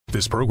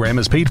This program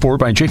is paid for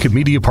by Jacob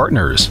Media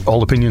Partners.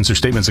 All opinions or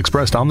statements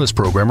expressed on this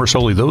program are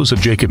solely those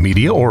of Jacob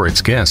Media or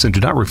its guests and do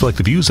not reflect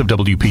the views of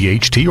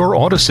WPHT or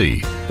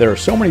Odyssey. There are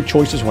so many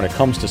choices when it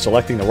comes to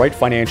selecting the right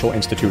financial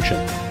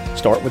institution.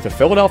 Start with the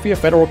Philadelphia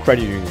Federal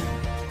Credit Union.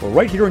 We're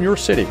right here in your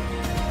city.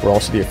 We're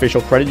also the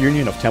official credit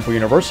union of Temple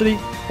University,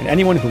 and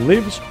anyone who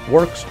lives,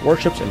 works,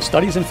 worships, and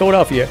studies in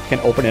Philadelphia can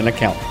open an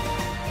account.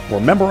 We're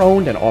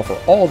member-owned and offer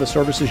all the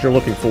services you're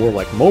looking for,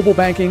 like mobile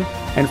banking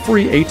and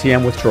free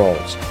ATM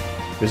withdrawals.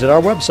 Visit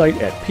our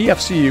website at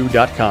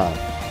pfcu.com.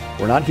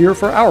 We're not here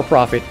for our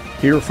profit,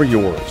 here for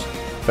yours.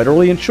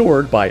 Federally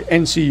insured by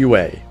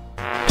NCUA.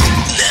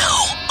 Now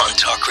on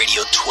Talk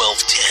Radio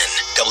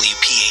 1210,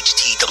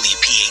 WPHT,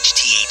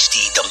 WPHT,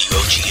 HD,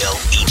 WOGL,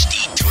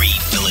 HD3,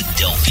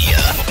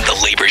 Philadelphia.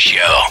 The Labor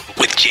Show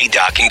with J.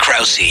 Doc and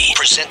Krause.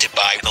 Presented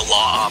by the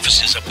law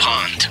offices of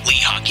Pond,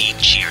 Lehocky,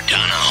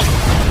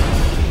 Giordano.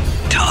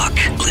 Talk,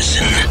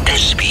 listen, and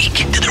speak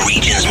to the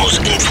region's most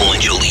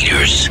influential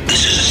leaders.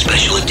 This is a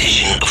special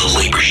edition of The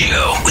Labor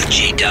Show with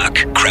J. Doc,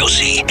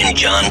 Krause, and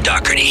John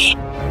Doherty.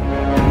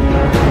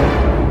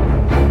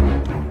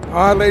 All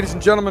right, ladies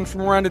and gentlemen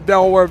from around the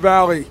Delaware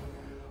Valley,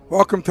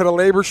 welcome to The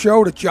Labor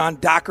Show, the John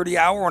Doherty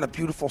Hour on a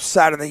beautiful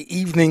Saturday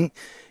evening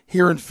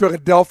here in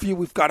Philadelphia.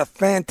 We've got a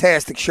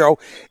fantastic show.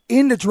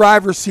 In the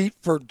driver's seat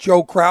for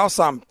Joe Krause,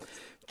 I'm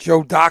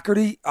Joe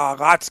Doherty.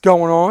 Lots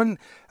going on.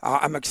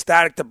 I'm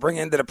ecstatic to bring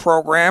into the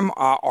program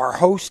our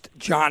host,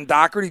 John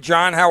Doherty.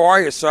 John, how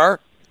are you, sir?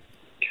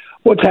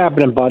 What's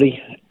happening,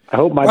 buddy? I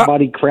hope my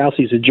buddy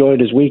Krause's enjoyed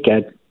his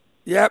weekend.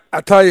 Yep,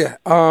 I tell you,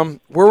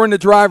 we're in the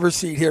driver's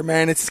seat here,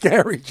 man. It's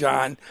scary,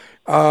 John.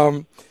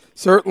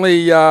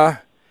 Certainly, I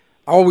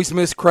always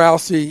miss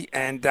Krause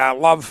and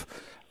love,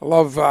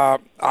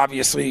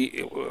 obviously,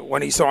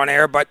 when he's on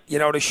air. But, you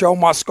know, the show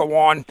must go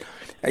on.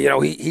 You know,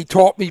 he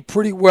taught me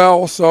pretty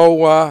well.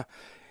 So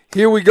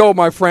here we go,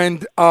 my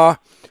friend.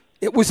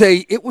 It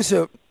was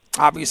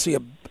obviously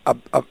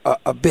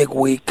a big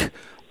week,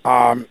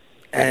 and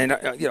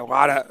you know, a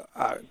lot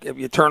of if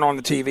you turn on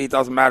the TV, it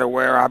doesn't matter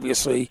where.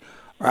 Obviously,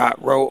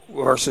 Roe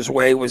versus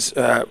Wade was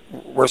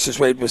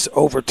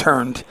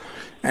overturned,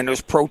 and there's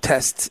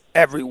protests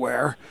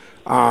everywhere,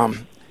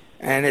 and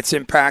it's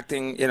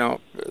impacting, you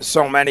know,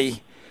 so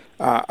many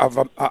of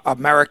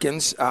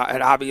Americans,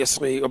 and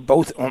obviously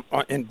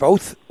in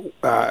both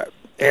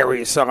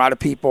areas. So a lot of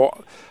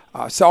people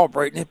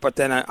celebrating it, but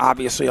then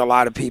obviously a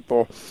lot of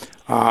people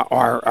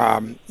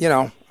are, you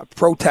know,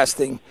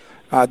 protesting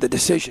the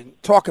decision.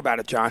 Talk about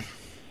it, John.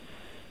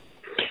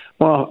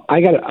 Well,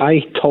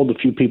 I told a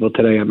few people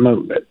today,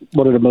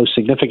 one of the most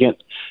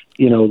significant,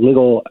 you know,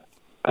 legal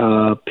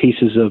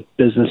pieces of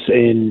business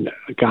in,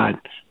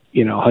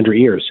 100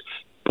 years.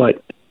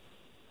 But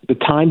the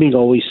timing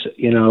always,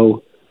 you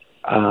know,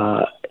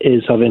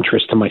 is of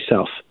interest to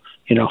myself.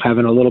 You know,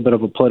 having a little bit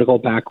of a political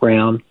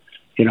background,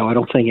 you know, I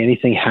don't think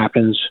anything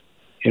happens,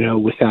 you know,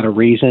 without a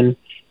reason.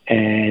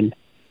 And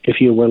if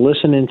you were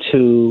listening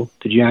to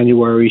the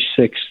January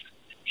 6th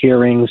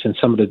hearings and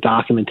some of the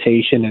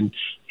documentation and,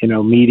 you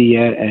know,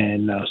 media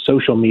and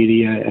social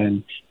media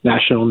and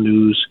national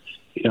news,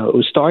 you know, it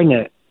was starting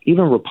to,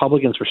 even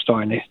Republicans were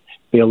starting to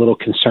be a little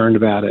concerned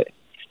about it.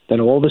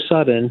 Then all of a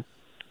sudden,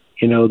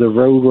 you know, the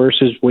Roe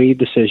versus Wade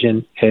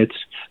decision hits,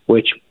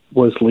 which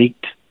was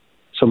leaked.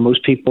 So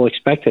most people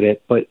expected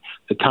it, but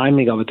the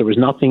timing of it, there was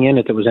nothing in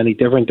it that was any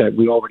different that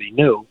we already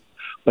knew,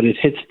 but it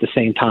hits at the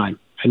same time,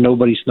 and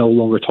nobody's no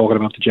longer talking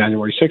about the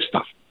January 6th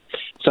stuff.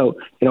 So,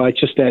 you know, it's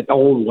just that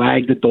old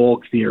wag the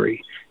dog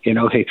theory. You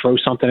know, hey, throw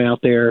something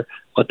out there,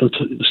 let them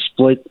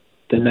split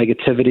the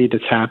negativity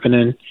that's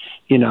happening,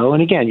 you know.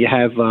 And again, you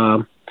have,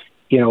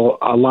 you know,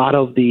 a lot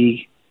of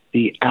the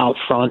out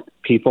front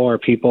people are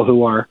people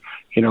who are,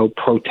 you know,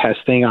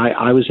 protesting.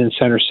 I was in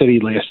Center City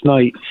last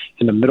night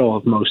in the middle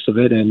of most of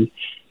it, and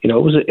you know,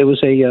 it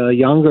was a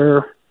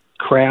younger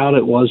crowd.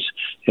 It was,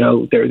 you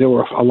know, there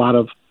were a lot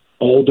of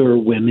older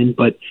women,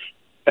 but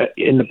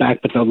in the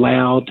back, but the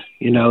loud,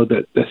 you know,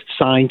 the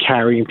sign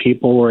carrying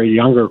people were a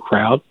younger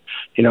crowd,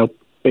 you know,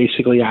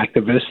 basically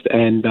activists.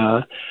 And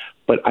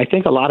but I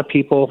think a lot of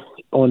people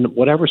on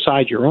whatever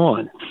side you're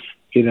on,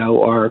 you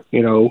know, are,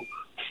 you know,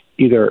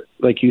 either,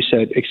 like you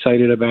said,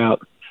 excited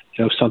about,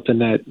 you know, something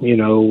that, you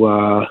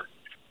know,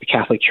 the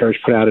Catholic Church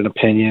put out an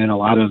opinion, a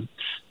lot of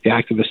the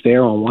activists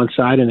there on one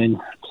side, and then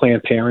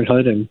Planned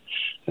Parenthood and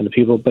the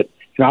people. But,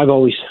 you know,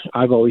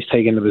 I've always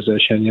taken the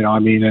position, you know, I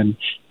mean, and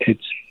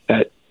it's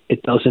that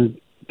it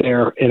doesn't,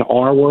 they're in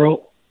our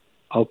world,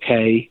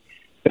 okay,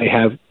 they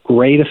have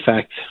great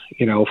effect,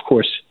 you know, of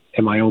course,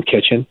 in my own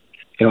kitchen.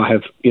 You know, I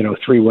have, you know,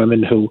 3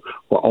 women who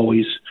were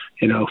always,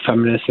 you know,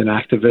 feminists and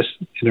activists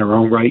in their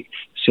own right.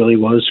 Celie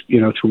was,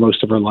 you know, through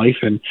most of her life.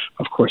 And,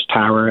 of course,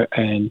 Tara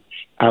and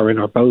Aaron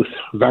are both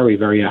very,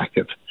 very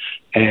active.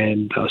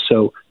 And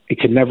so it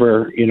could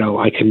never, you know,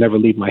 I could never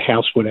leave my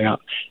house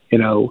without, you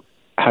know,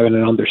 having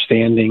an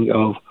understanding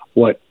of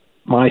what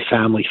my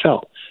family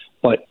felt.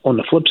 But on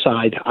the flip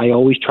side, I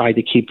always tried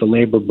to keep the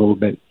labor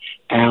movement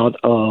out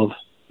of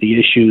the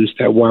issues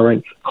that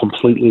weren't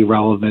completely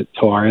relevant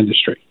to our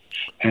industry.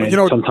 And you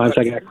know, sometimes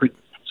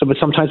So, but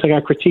sometimes I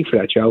got critique for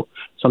that, Joe.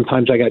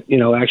 Sometimes I got,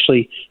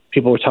 actually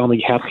people were telling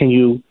me, how can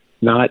you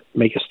not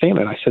make a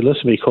statement? I said,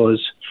 listen,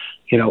 because,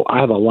 I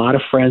have a lot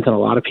of friends and a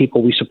lot of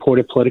people we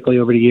supported politically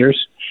over the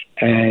years.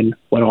 And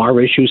when our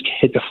issues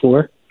hit the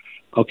floor,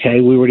 okay,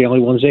 we were the only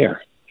ones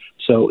there.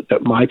 So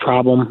my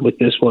problem with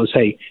this was,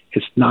 hey,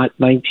 it's not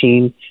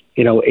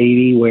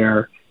 1980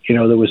 where,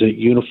 there was a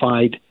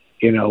unified,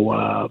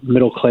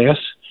 middle class.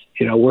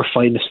 We're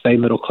fighting to stay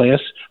middle class.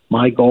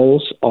 My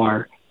goals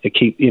are to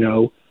keep,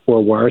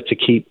 were to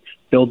keep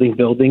building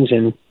buildings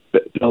and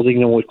building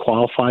them with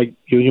qualified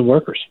union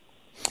workers.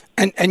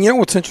 And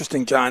what's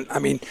interesting, John? I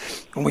mean,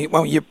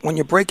 when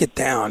you break it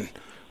down,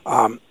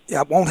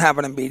 it won't have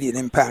an immediate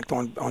impact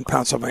on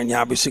Pennsylvania.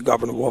 Obviously,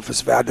 Governor Wolf has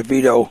vowed to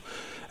veto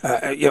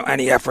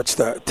any efforts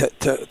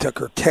to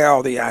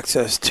curtail the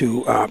access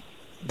to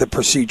the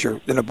procedure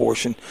in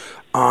abortion,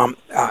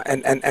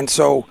 and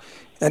so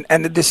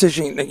the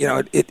decision,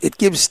 it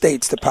gives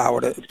states the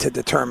power to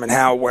determine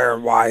how, where,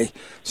 and why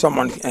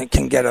someone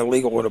can get a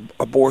legal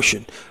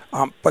abortion.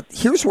 But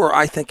here's where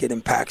I think it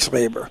impacts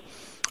labor.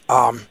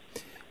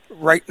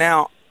 Right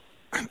now,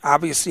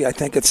 obviously, I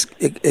think it's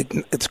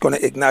going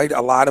to ignite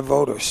a lot of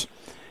voters,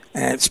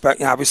 and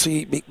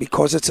obviously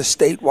because it's a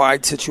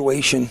statewide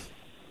situation,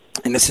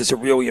 and this is a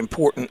really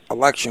important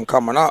election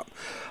coming up.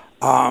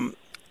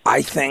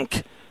 I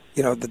think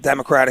the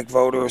Democratic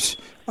voters.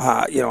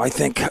 I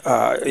think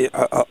they're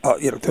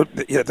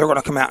going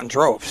to come out in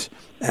droves,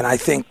 and I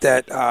think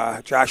that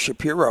Josh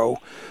Shapiro,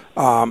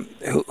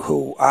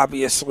 who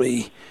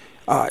obviously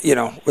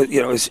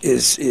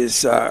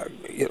is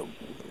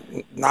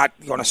not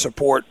going to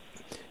support.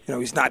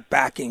 He's not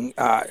backing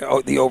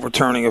the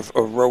overturning of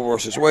Roe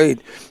versus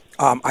Wade.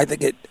 I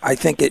think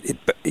it.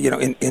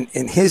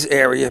 In his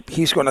area,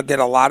 he's going to get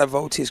a lot of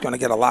votes. He's going to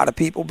get a lot of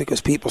people because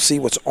people see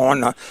what's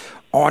on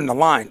the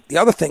line. The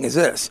other thing is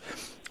this.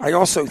 I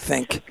also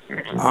think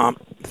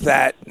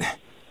that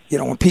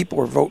when people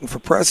are voting for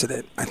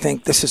president, I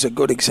think this is a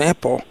good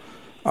example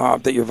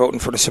that you're voting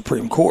for the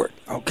Supreme Court.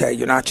 Okay,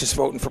 you're not just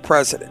voting for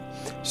president.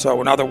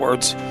 So in other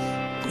words,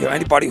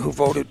 anybody who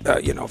voted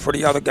for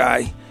the other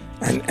guy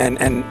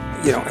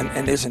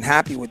and isn't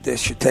happy with this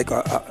should take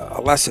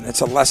a lesson.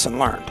 It's a lesson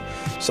learned.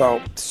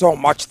 So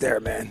much there,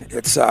 man.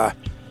 It's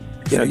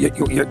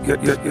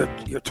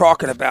you're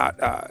talking about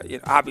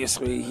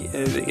obviously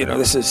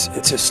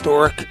it's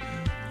historic.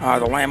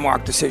 The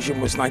landmark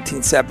decision was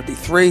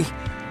 1973,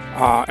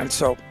 and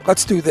so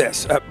let's do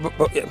this.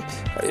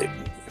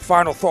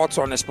 Final thoughts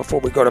on this before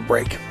we go to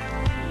break.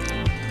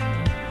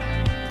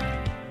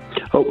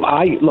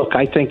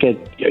 I think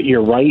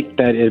you're right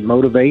that it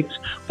motivates,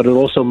 but it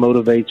also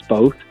motivates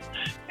both.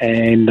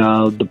 And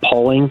the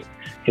polling,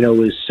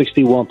 is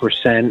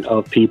 61%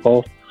 of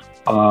people,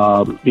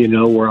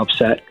 were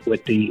upset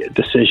with the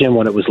decision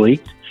when it was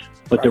leaked,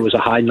 but right. There was a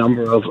high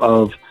number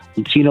of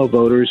Latino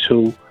voters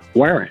who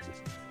weren't.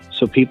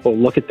 So people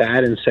look at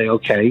that and say,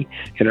 okay,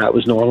 that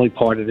was normally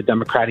part of the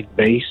Democratic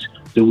base.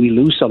 Do we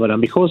lose some of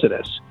them because of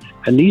this?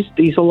 And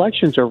these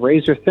elections are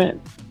razor thin.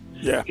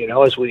 Yeah.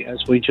 As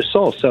we just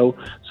saw. So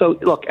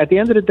look, at the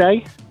end of the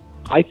day,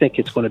 I think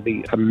it's going to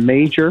be a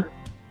major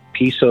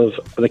piece of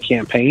the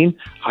campaign.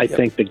 I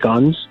think the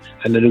guns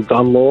and the new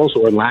gun laws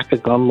or lack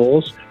of gun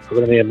laws are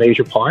going to be a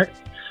major part.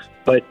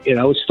 But,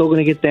 it's still going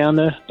to get down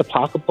to the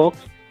pocketbook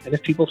and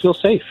if people feel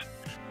safe.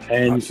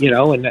 And,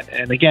 Absolutely.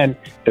 And again,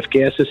 if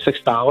gas is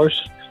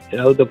 $6,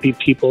 there'll be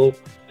people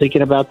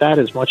thinking about that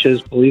as much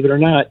as, believe it or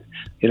not,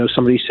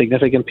 some of these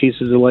significant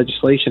pieces of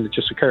legislation that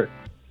just occurred.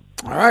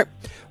 All right.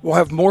 We'll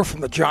have more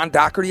from the John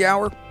Doherty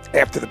Hour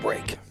after the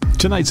break.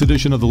 Tonight's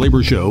edition of The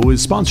Labor Show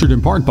is sponsored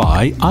in part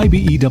by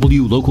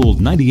IBEW Local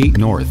 98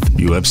 North,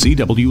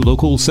 UFCW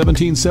Local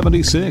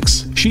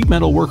 1776, Sheet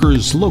Metal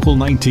Workers Local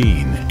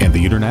 19, and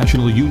the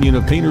International Union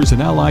of Painters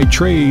and Allied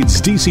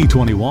Trades DC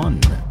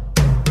 21.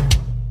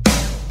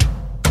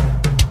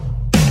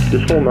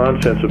 This whole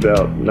nonsense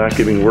about not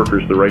giving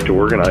workers the right to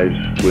organize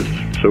with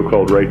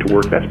so-called right to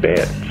work, that's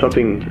bad.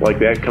 Something like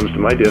that comes to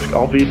my desk,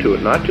 I'll veto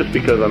it, not just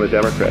because I'm a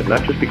Democrat,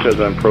 not just because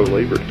I'm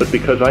pro-labor, but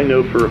because I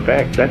know for a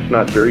fact that's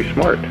not very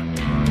smart.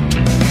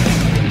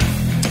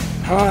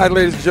 All right,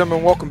 ladies and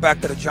gentlemen, welcome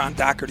back to the John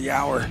Doherty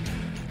Hour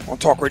on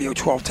Talk Radio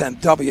 1210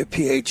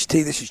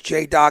 WPHT. This is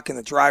J. Doc in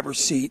the driver's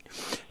seat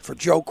for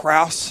Joe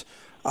Kraus.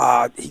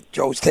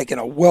 Joe's taking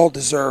a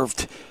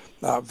well-deserved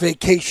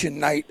vacation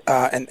night,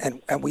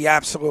 and we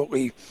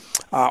absolutely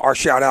our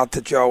shout out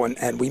to Joe,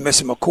 and we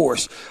miss him, of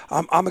course.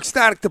 I'm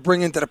ecstatic to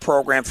bring into the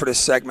program for this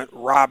segment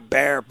Rob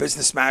Baer,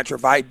 business manager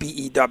of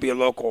IBEW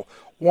Local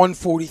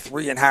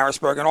 143 in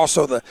Harrisburg, and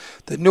also the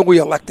newly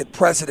elected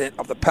president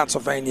of the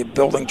Pennsylvania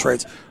Building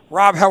Trades.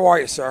 Rob, how are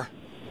you, sir?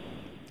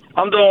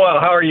 I'm doing well.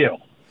 How are you?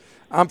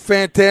 I'm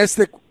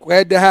fantastic.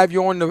 Glad to have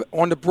you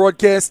on the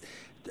broadcast.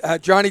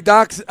 Johnny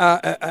Doc's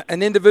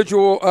an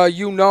individual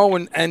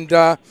and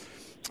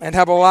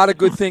have a lot of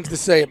good things to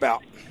say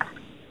about.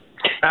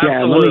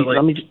 Absolutely.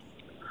 Yeah,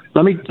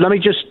 let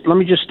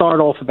me just start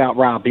off about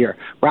Rob here.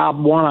 Rob,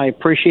 one, I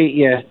appreciate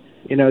you.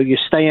 You're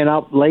staying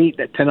up late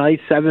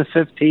tonight,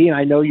 7:15.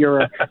 I know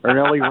you're an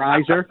early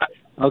riser.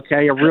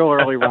 okay, a real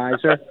early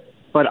riser.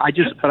 But I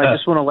just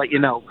want to let you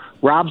know,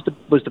 Rob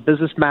was the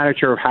business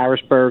manager of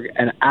Harrisburg,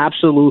 an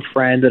absolute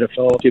friend of the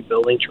Philadelphia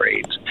Building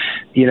Trades.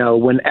 You know,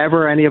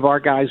 whenever any of our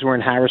guys were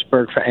in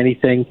Harrisburg for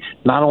anything,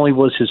 not only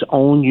was his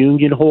own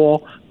union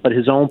hall, but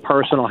his own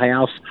personal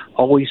house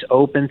always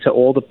open to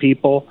all the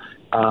people.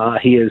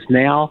 He is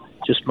now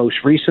just most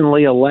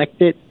recently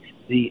elected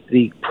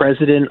the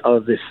president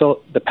of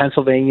the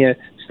Pennsylvania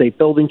State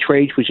Building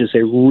Trades, which is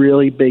a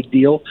really big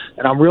deal.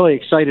 And I'm really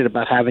excited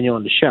about having you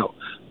on the show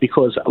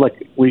because,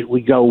 like,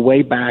 we go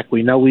way back.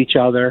 We know each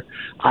other.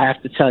 I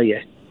have to tell you,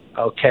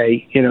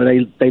 okay, you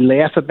know, they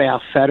laugh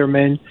about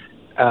Fetterman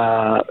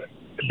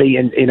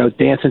being, you know,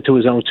 dancing to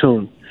his own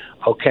tune.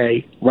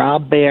 Okay,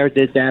 Rob Baer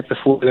did that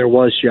before there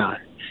was John.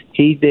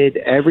 He did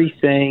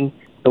everything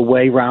the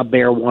way Rob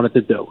Baer wanted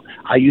to do.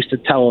 I used to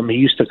tell him he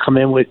used to come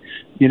in with,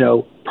 you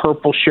know,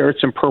 purple shirts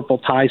and purple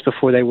ties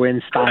before they were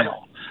in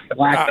style.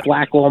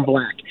 Black on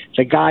black.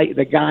 The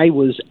guy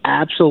was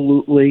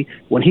absolutely,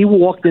 when he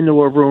walked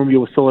into a room,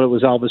 you thought it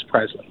was Elvis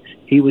Presley.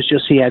 He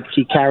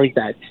carried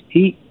that.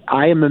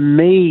 I am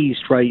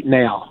amazed right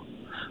now,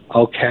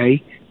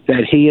 okay,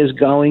 that he is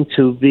going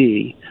to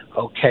be,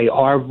 okay,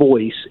 our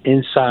voice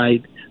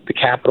inside the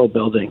Capitol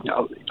building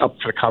up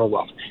for the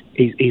Commonwealth.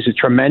 He's a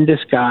tremendous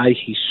guy.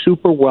 He's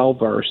super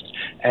well-versed,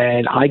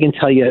 and I can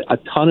tell you a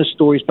ton of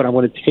stories, but I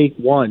want to take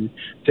one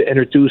to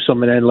introduce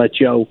him and then let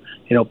Joe,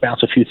 you know,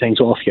 bounce a few things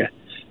off you.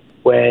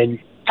 When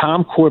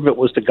Tom Corbett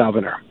was the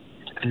governor,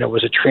 and there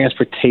was a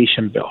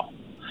transportation bill,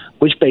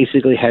 which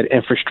basically had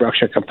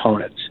infrastructure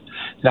components.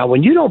 Now,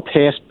 when you don't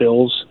pass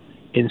bills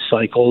in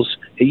cycles,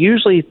 it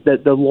usually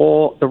the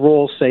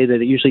rules say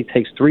that it usually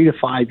takes 3 to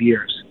 5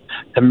 years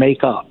to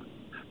make up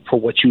for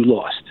what you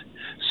lost.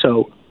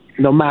 So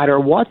no matter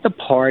what the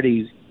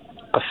party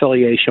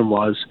affiliation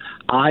was,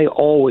 I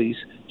always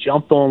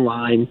jumped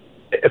online,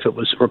 if it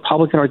was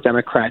Republican or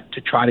Democrat,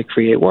 to try to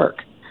create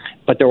work.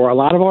 But there were a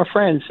lot of our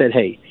friends said,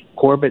 hey,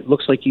 Corbett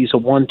looks like he's a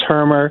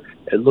one-termer.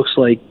 It looks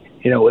like,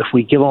 you know, if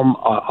we give him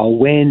a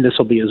win, this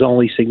will be his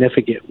only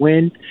significant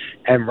win.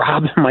 And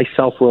Rob and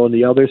myself were on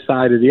the other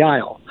side of the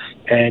aisle.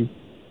 And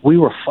we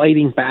were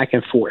fighting back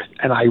and forth.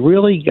 And I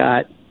really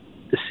got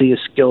to see his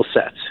skill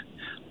sets.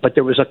 But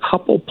there was a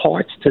couple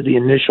parts to the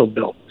initial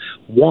bill.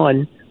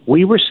 One,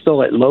 we were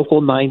still at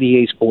Local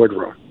 98's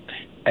boardroom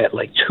at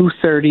like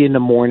 2:30 in the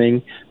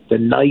morning, the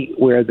night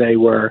where they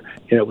were,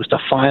 you know, it was the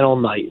final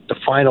night, the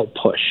final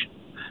push.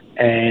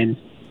 And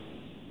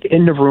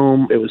in the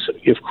room, it was,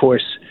 of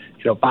course,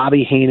 you know,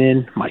 Bobby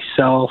Heenan,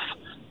 myself,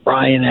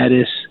 Brian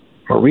Edis,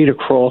 Marita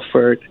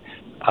Crawford,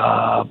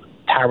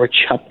 Tara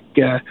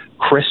Chupka,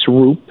 Chris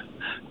Roop.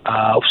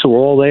 So we're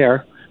all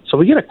there. So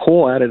we get a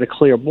call out of the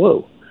clear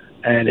blue,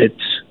 and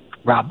it's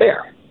Rob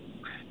Baer.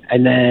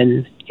 And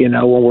then, you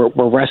know, when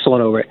we're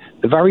wrestling over it,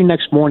 the very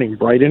next morning,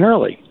 bright and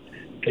early,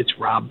 it's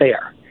Rob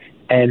Baer.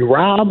 And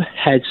Rob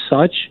had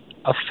such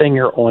a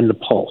finger on the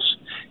pulse.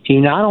 He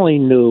not only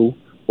knew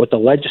what the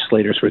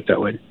legislators were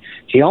doing,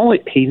 he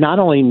not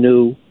only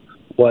knew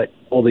what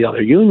all the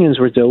other unions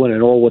were doing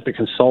and all what the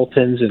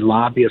consultants and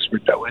lobbyists were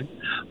doing,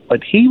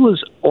 but he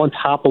was on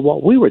top of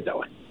what we were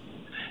doing.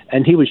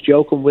 And he was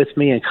joking with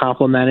me and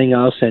complimenting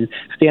us. And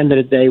at the end of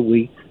the day,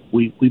 we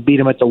beat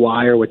him at the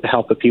wire with the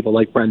help of people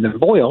like Brendan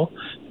Boyle.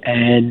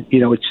 And, you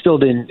know, it still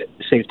didn't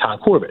save Tom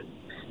Corbett,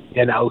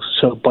 you know.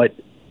 So, but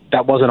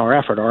that wasn't our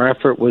effort. Our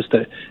effort was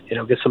to, you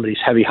know, get some of these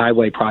heavy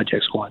highway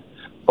projects going.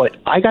 But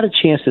I got a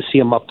chance to see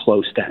him up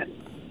close then.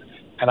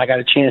 And I got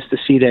a chance to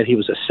see that he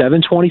was a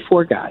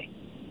 724 guy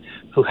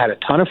who had a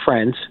ton of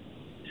friends,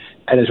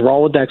 and his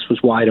Rolodex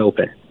was wide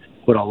open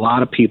with a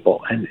lot of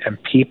people. And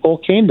people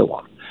came to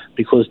him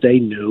because they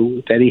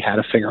knew that he had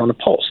a finger on the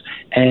pulse.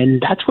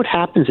 And that's what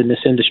happens in this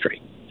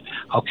industry.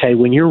 Okay,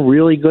 when you're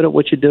really good at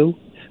what you do,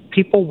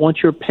 people want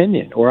your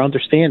opinion or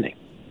understanding.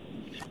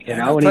 You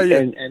know,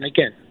 and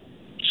again,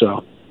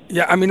 so.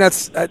 Yeah, I mean,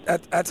 that's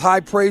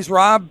high praise,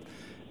 Rob.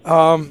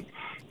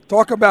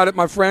 Talk about it,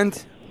 my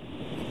friend.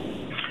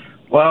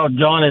 Well,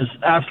 John is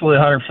absolutely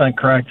 100%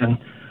 correct. And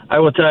I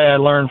will tell you, I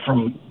learned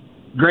from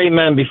great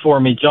men before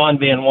me, John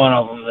being one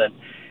of them, that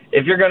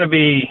if you're going to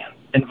be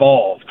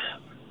involved,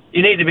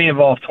 you need to be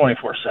involved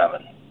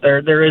 24/7.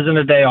 There isn't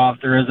a day off.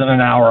 There isn't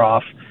an hour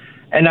off.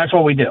 And that's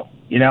what we do.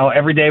 You know,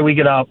 every day we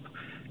get up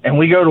and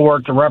we go to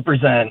work to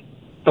represent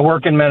the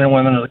working men and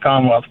women of the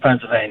Commonwealth of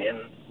Pennsylvania. And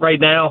right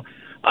now,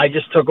 I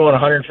just took on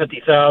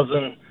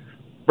 150,000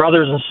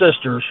 brothers and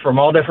sisters from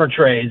all different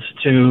trades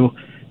to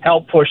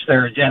help push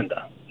their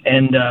agenda.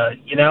 And,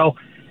 you know,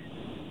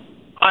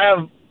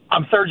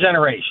 I'm third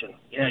generation.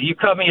 You know, you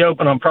cut me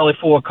open, I'm probably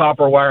full of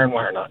copper wire and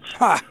wire nuts.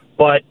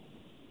 But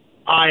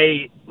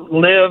I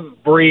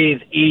live,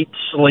 breathe, eat,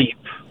 sleep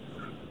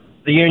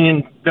the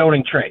union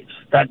building trades.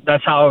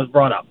 That's how I was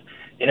brought up.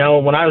 You know,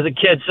 when I was a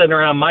kid sitting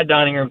around my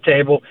dining room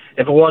table,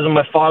 if it wasn't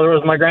my father, it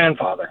was my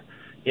grandfather.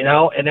 You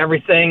know, and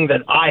everything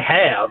that I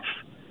have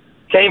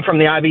came from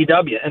the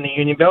IBW and the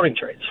union building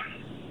trades.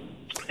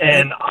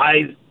 And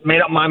I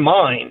made up my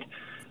mind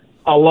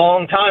a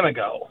long time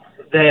ago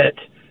that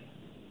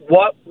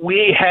what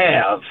we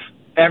have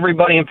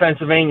everybody in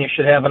Pennsylvania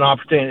should have an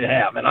opportunity to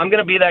have. And I'm going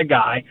to be that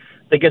guy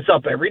that gets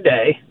up every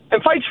day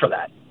and fights for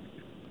that,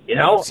 you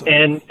know,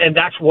 and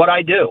that's what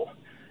I do.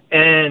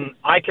 And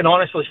I can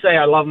honestly say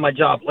I love my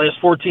job. Last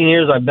 14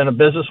 years, I've been a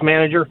business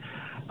manager.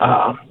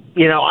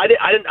 You know,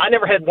 I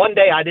never had one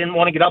day I didn't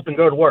want to get up and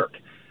go to work.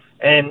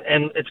 And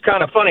it's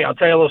kind of funny. I'll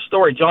tell you a little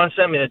story. John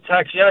sent me a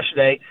text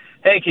yesterday,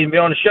 hey, can you be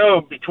on the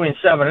show between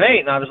 7 and 8?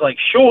 And I was like,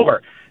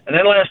 sure. And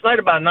then last night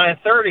about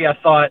 9:30,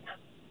 I thought,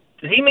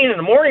 did he mean in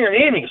the morning or in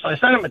the evening? So I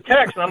sent him a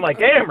text, and I'm like,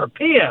 AM or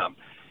PM?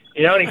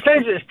 You know, and he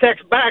sends this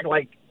text back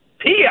like,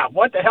 PM,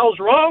 what the hell's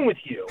wrong with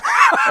you?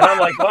 And I'm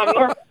like,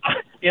 well,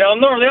 I'm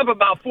normally up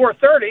about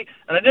 4:30,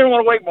 and I didn't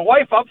want to wake my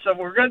wife up, so if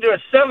we were going to do it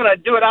at 7,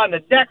 I'd do it out on the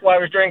deck while I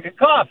was drinking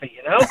coffee,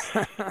 you know?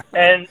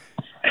 And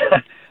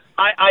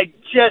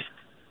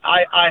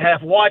I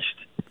have watched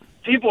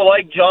people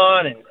like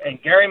John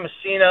and Gary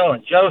Messino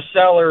and Joe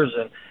Sellers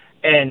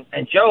and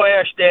Joe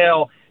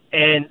Ashdale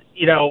and,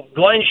 you know,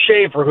 Glenn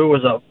Schaefer, who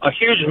was a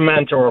huge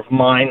mentor of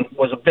mine,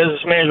 was a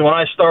business manager when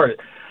I started.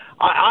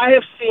 I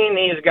have seen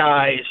these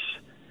guys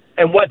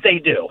and what they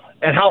do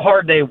and how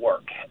hard they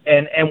work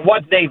and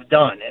what they've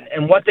done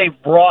and what they've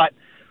brought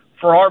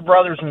for our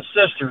brothers and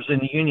sisters in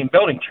the union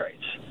building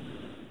trades.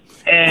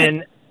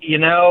 And, you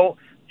know,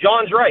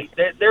 John's right.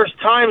 There's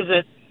times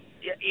that,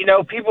 you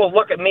know, people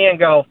look at me and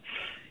go,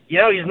 you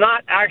know, he's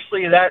not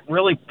actually that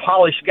really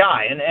polished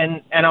guy,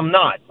 and I'm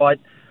not. But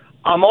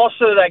I'm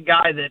also that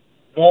guy that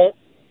won't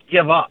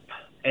give up.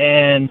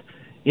 And,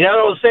 you know what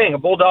I was saying, a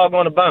bulldog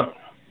on a bone,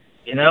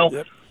 you know?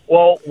 Yep.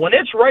 Well, when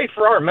it's right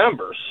for our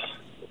members,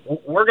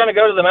 we're going to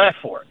go to the mat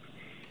for it.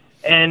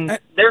 And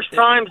there's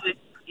times that,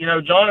 you know,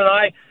 John and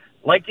I,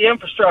 like the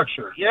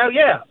infrastructure, you know,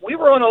 yeah, we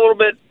were on a little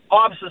bit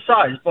opposite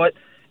sides, but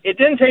it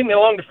didn't take me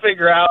long to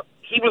figure out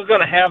he was going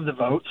to have the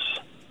votes,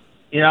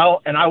 you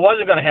know, and I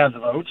wasn't going to have the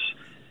votes.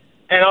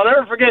 And I'll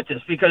never forget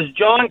this because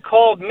John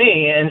called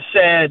me and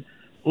said,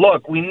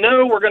 look, we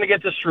know we're going to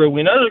get this through.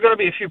 We know there's going to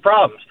be a few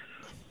problems.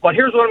 But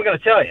here's what I'm going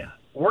to tell you.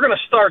 We're going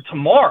to start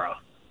tomorrow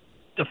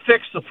to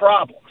fix the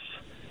problems.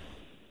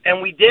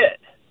 And we did.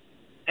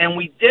 And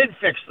we did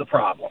fix the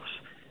problems.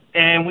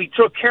 And we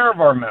took care of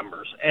our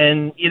members.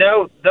 And, you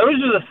know, those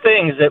are the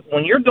things that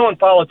when you're doing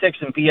politics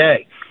in PA,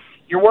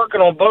 you're working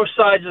on both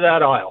sides of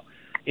that aisle.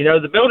 You know,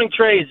 the building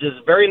trades is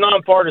very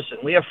nonpartisan.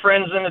 We have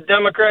friends in the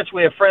Democrats.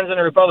 We have friends in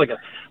the Republicans.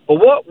 But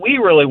what we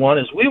really want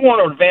is we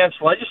want to advance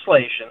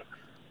legislation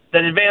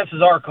that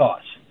advances our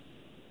cause.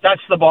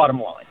 That's the bottom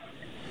line.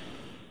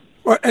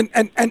 Well, and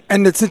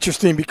it's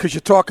interesting because you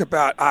talk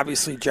about,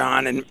 obviously,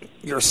 John and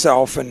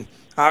yourself, and,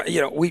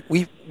 you know,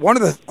 we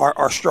one of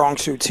our strong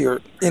suits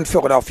here in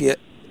Philadelphia,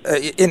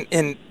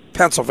 in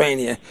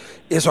Pennsylvania,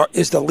 is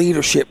the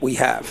leadership we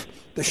have,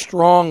 the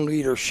strong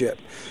leadership.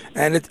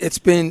 And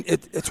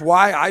it's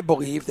why I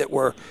believe that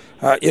we're,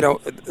 you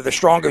know, the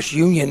strongest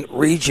union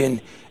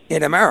region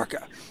in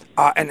America.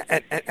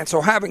 And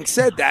so having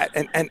said that,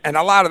 and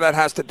a lot of that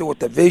has to do with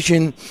the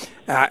vision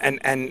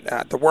and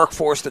the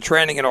workforce, the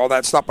training and all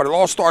that stuff, but it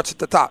all starts at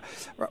the top.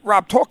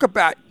 Rob, talk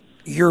about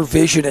your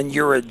vision and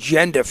your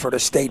agenda for the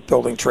state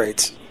building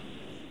trades.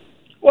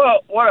 Well,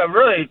 what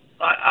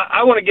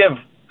I want to give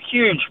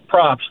huge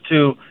props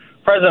to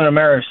President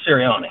Emeritus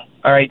Sirianni.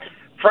 All right.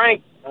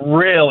 Frank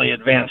really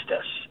advanced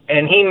this,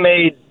 and he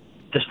made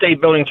the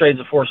state building trades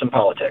a force in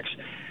politics.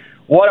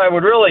 What I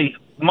would really,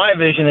 my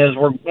vision is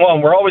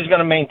we're always going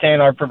to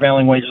maintain our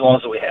prevailing wage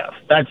laws that we have.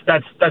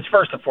 That's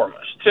first and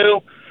foremost.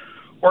 Two,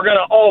 we're going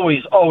to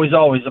always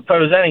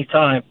oppose any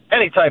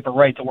type of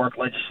right to work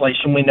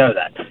legislation. We know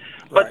that.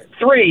 But right.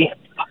 Three,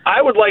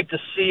 I would like to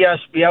see us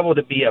be able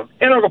to be an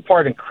integral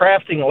part in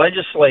crafting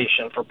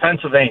legislation for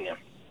Pennsylvania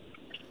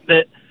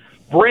that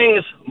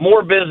brings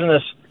more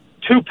business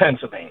to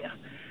Pennsylvania.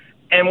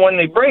 And when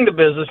they bring the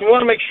business, we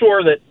want to make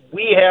sure that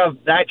we have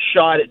that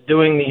shot at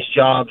doing these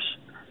jobs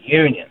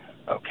union,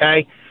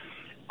 okay?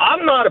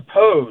 I'm not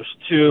opposed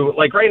to,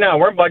 like right now,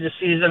 we're in budget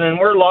season and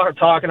we're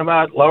talking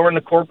about lowering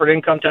the corporate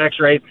income tax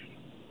rate.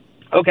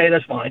 Okay,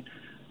 that's fine.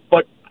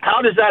 But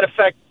how does that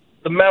affect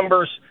the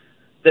members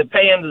that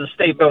pay into the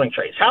state building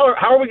trades? How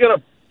are we going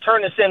to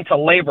turn this into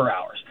labor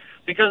hours?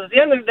 Because at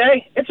the end of the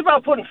day, it's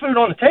about putting food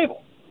on the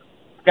table,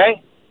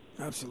 okay?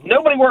 Absolutely.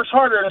 Nobody works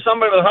harder than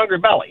somebody with a hungry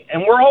belly,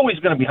 and we're always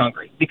going to be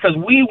hungry because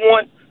we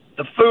want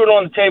the food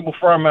on the table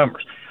for our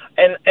members.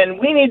 And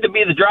we need to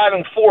be the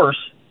driving force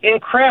in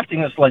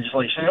crafting this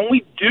legislation, and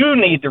we do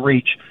need to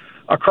reach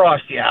across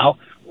the aisle.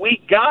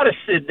 We got to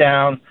sit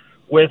down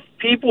with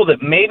people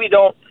that maybe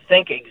don't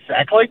think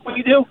exactly like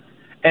we do.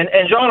 And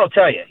John will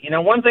tell you, you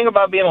know, one thing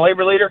about being a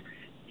labor leader,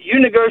 you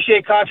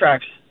negotiate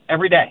contracts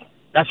every day.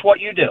 That's what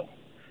you do.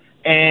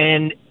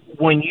 And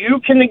when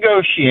you can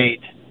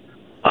negotiate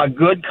a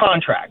good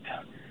contract,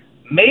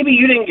 maybe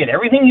you didn't get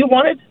everything you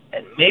wanted,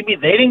 and maybe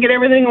they didn't get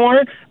everything they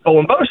wanted, but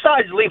when both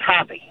sides leave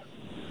happy,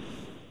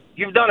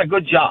 you've done a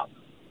good job.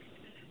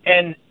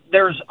 And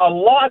there's a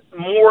lot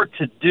more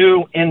to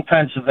do in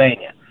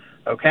Pennsylvania,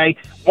 okay?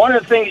 One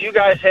of the things you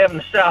guys have in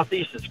the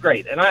Southeast that's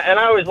great, and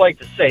I always like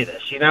to say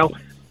this, you know,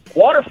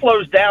 water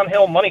flows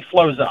downhill, money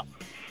flows up.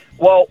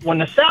 Well, when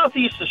the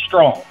Southeast is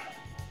strong,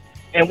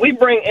 and we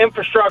bring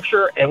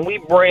infrastructure, and we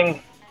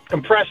bring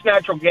compressed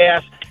natural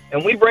gas,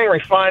 and we bring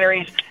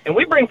refineries, and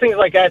we bring things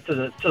like that to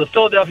the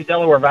Philadelphia,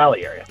 Delaware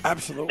Valley area.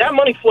 Absolutely. That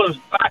money flows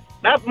back.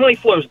 That money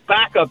flows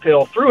back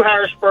uphill through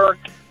Harrisburg,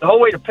 the whole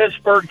way to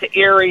Pittsburgh, to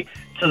Erie,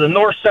 to the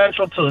North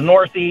Central, to the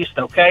Northeast.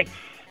 Okay,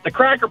 the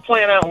cracker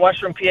plant out in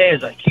Western PA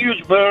is a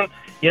huge boon,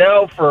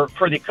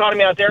 for the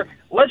economy out there.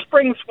 Let's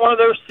bring one of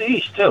those to the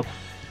East too.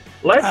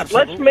 Let's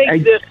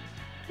make this.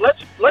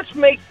 Let's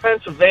make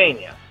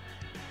Pennsylvania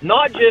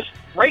not just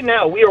right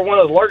now. We are one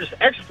of the largest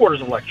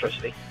exporters of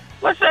electricity.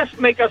 Let's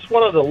make us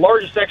one of the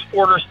largest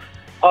exporters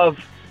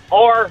of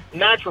our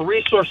natural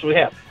resources we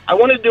have. I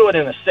want to do it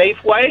in a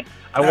safe way.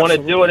 I want to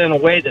do it in a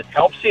way that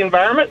helps the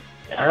environment.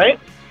 All right.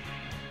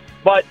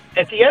 But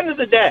at the end of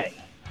the day,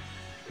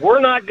 we're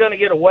not going to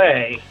get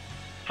away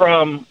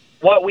from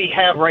what we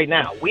have right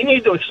now. We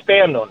need to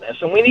expand on this,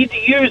 and we need to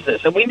use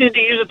this, and we need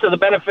to use it to the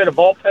benefit of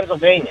all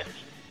Pennsylvanians.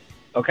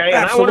 Okay?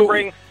 And I want to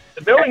bring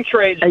the building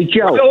trades right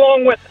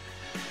along with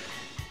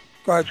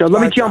it. So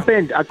let me jump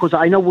in, because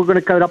I know we're going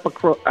to cut up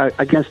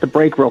against the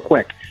break real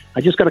quick.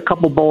 I just got a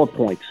couple bullet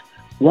points.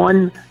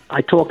 One,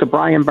 I talked to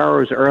Brian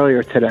Burrows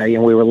earlier today,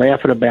 and we were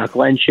laughing about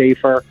Glenn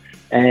Schaefer,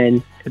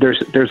 and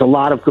there's a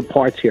lot of good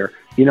parts here.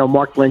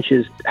 Mark Lynch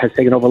has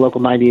taken over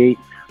Local 98.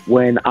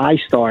 When I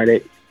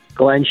started,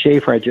 Glenn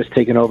Schaefer had just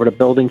taken over the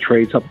building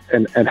trades up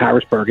in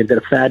Harrisburg and did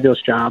a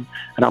fabulous job,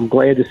 and I'm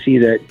glad to see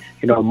that,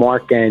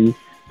 Mark and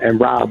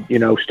Rob,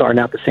 starting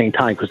out at the same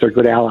time because they're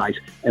good allies.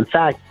 In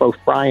fact, both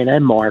Brian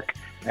and Mark,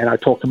 and I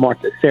talked to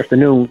Mark this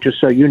afternoon, just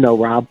so you know,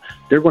 Rob,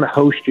 they're going to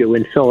host you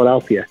in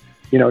Philadelphia,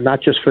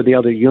 not just for the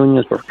other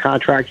unions, but for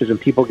contractors, and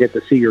people get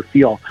to see your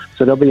feel.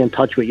 So they'll be in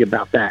touch with you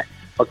about that.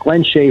 But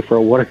Glenn Schaefer,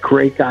 what a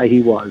great guy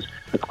he was,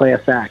 a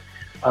class act.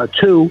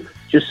 Two,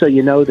 just so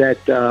you know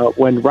that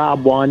when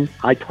Rob won,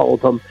 I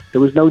told him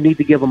there was no need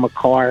to give him a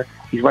car.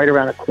 He's right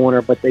around the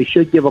corner, but they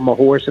should give him a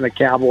horse and a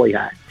cowboy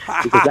hat,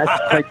 because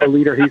that's the type of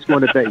leader he's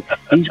going to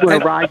be. He's going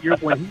to ride you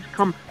when he's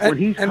coming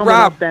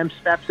up them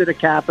steps to the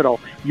Capitol.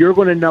 You're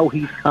going to know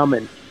he's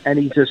coming, and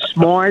he's as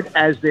smart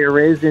as there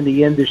is in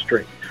the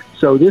industry.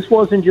 So this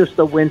wasn't just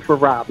a win for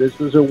Rob. This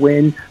was a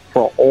win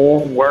for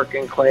all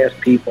working class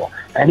people.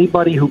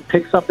 Anybody who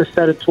picks up a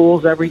set of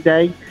tools every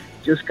day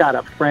just got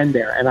a friend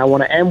there. And I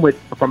want to end with,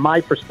 from my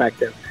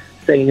perspective,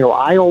 saying,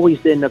 I always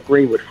didn't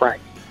agree with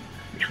Frank,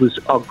 which was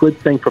a good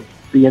thing for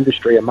the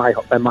industry in my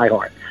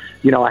heart.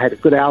 I had a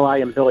good ally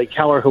in Billy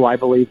Keller, who I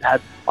believe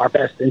had our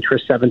best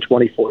interest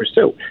 724s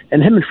too.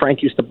 And him and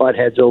Frank used to butt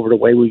heads over the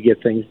way we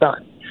get things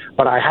done.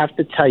 But I have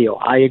to tell you,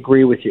 I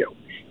agree with you.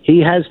 He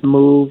has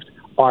moved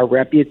our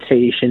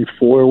reputation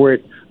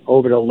forward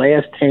over the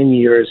last 10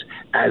 years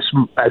as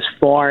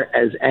far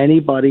as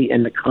anybody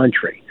in the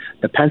country.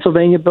 The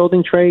Pennsylvania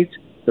building trades,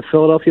 the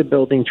Philadelphia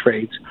building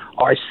trades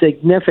are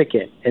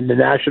significant in the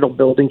national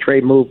building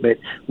trade movement,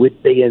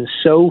 with being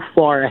so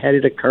far ahead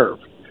of the curve.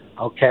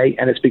 Okay,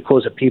 and it's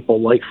because of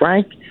people like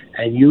Frank,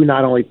 and you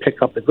not only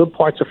pick up the good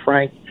parts of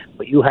Frank,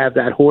 but you have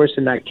that horse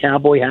and that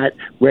cowboy hat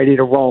ready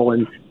to roll,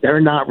 and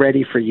they're not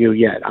ready for you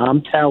yet.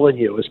 I'm telling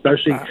you,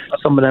 especially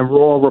some of them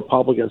rural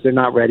Republicans, they're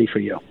not ready for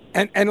you.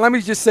 And let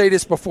me just say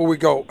this before we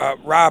go.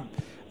 Rob,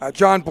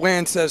 John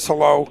Bland says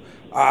hello.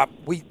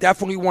 We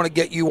definitely want to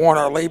get you on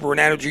our Labor and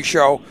Energy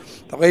Show.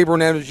 The Labor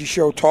and Energy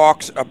Show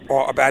talks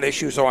about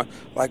issues on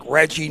like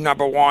Reggie,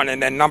 number one,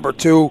 and then number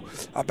two,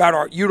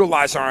 about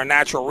utilizing our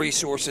natural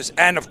resources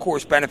and, of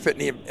course,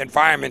 benefiting the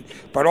environment,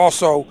 but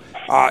also,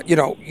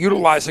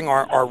 utilizing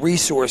our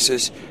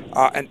resources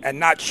and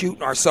not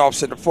shooting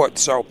ourselves in the foot.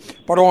 So,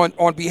 but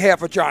on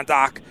behalf of John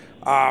Doc,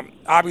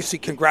 obviously,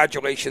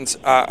 congratulations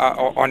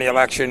on the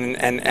election,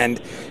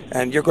 and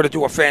you're going to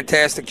do a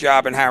fantastic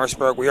job in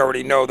Harrisburg. We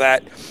already know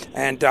that,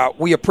 and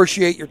we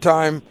appreciate your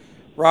time,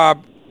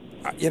 Rob.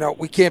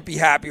 We can't be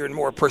happier and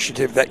more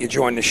appreciative that you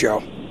joined the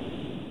show.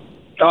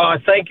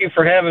 Thank you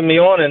for having me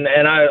on,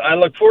 and I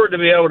look forward to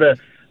be able to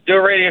do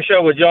a radio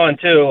show with John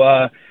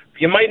too.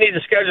 You might need to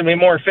schedule me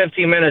more than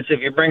 15 minutes if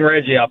you bring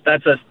Reggie up.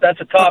 That's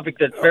a topic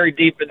that's very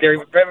deep and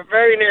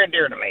very near and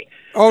dear to me.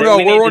 Oh, no,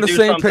 we're on the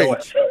same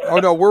page. Oh,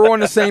 no, we're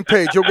on the same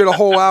page. You'll get a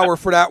whole hour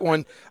for that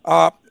one.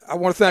 I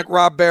want to thank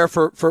Rob Baer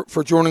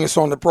for joining us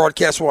on the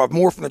broadcast. We'll have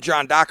more from the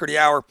John Doherty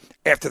Hour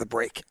after the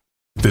break.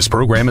 This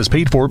program is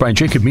paid for by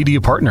Jacob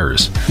Media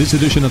Partners. This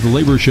edition of The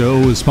Labor Show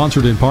is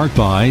sponsored in part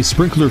by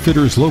Sprinkler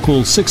Fitters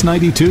Local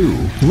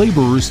 692,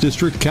 Laborers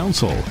District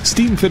Council,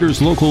 Steam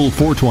Fitters Local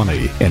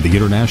 420, and the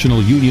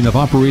International Union of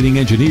Operating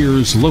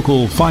Engineers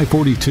Local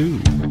 542.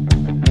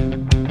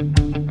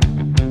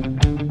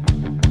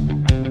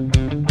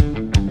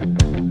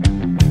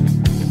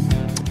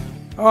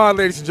 All right,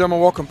 ladies and gentlemen,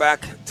 welcome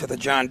back to the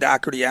John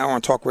Doherty Hour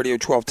on Talk Radio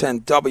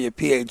 1210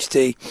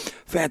 WPHT.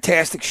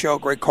 Fantastic show,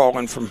 great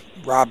call-in from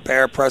Rob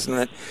Baer,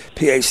 President,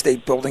 PA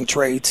State Building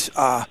Trades.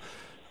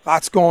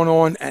 Lots going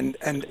on,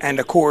 and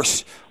of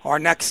course, our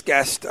next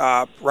guest,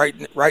 right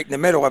in the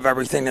middle of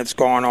everything that's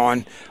going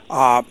on,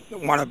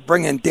 want to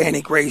bring in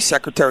Danny Gray,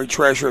 Secretary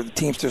Treasurer of the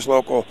Teamsters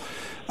Local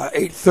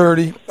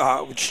 830,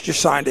 which just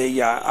signed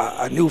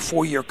a new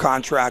 4-year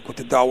contract with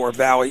the Delaware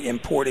Valley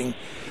Importing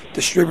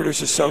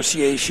Distributors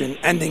Association,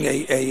 ending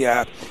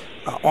a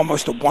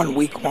almost a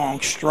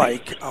 1-week-long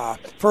strike.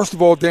 First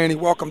of all, Danny,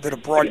 welcome to the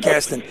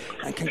broadcast, and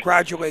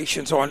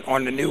congratulations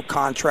on the new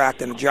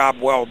contract and a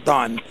job well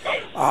done.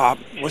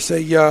 It was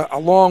a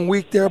long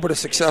week there, but a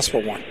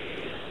successful one.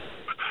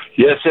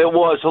 Yes, it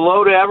was.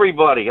 Hello to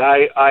everybody.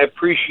 I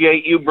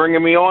appreciate you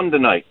bringing me on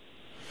tonight.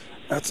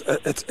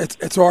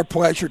 It's our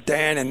pleasure,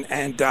 Dan,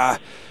 and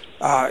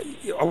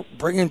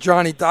bring in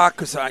Johnny Doc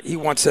because he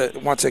wants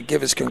to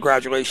give his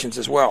congratulations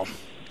as well.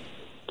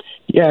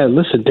 Yeah,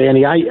 listen,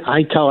 Danny,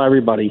 I tell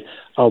everybody,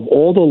 of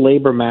all the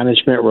labor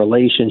management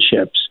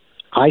relationships,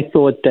 I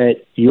thought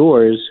that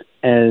yours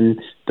and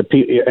the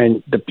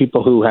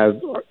people who have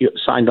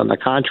signed on the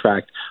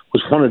contract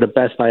was one of the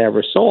best I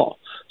ever saw.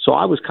 So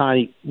I was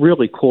kind of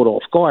really caught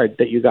off guard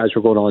that you guys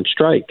were going on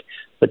strike.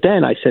 But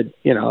then I said,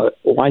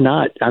 why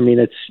not? I mean,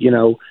 it's,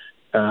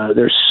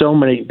 there's so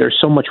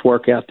much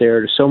work out there.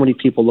 There's so many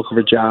people looking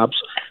for jobs,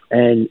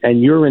 and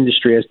your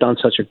industry has done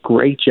such a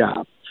great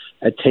job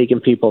at taking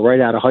people right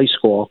out of high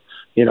school,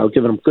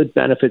 giving them good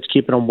benefits,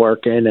 keeping them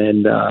working,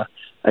 and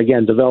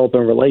again,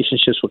 developing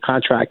relationships with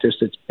contractors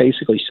that's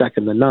basically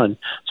second to none.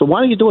 So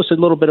why don't you do us a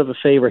little bit of a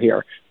favor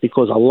here?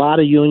 Because a lot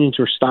of unions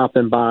were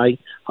stopping by,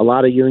 a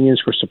lot of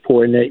unions were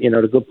supporting it.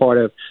 The good part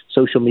of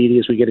social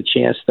media is we get a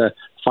chance to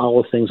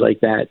follow things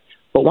like that.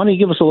 But why don't you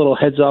give us a little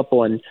heads up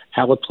on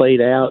how it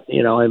played out?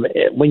 And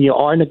when you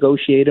are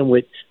negotiating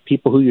with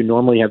people who you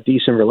normally have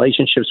decent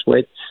relationships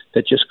with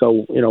that just go,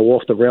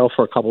 off the rail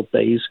for a couple of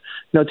days,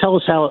 tell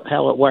us how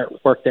it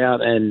worked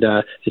out. And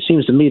it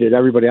seems to me that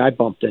everybody I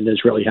bumped in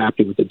is really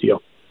happy with the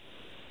deal.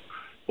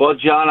 Well,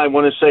 John, I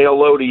want to say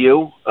hello to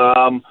you.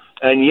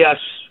 And yes,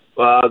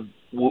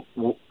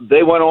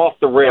 they went off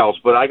the rails,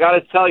 but I got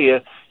to tell you,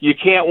 you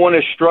can't win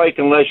a strike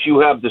unless you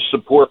have the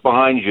support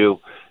behind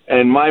you.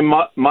 And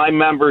my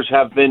members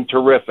have been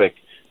terrific.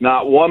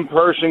 Not one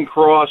person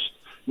crossed.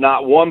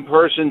 Not one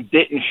person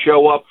didn't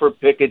show up for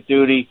picket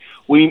duty.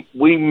 We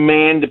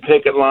manned the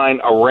picket line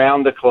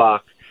around the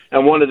clock.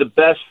 And one of the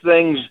best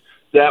things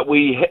that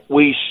we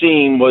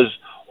seen was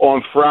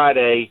on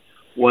Friday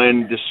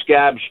when the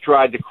scabs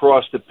tried to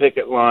cross the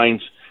picket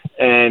lines,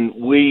 and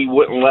we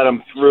wouldn't let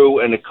them through,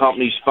 and the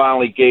companies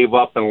finally gave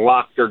up and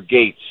locked their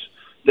gates.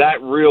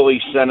 That really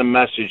sent a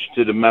message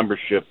to the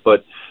membership.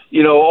 But,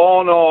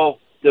 all in all,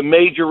 the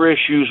major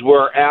issues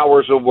were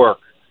hours of work.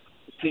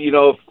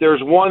 If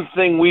there's one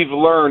thing we've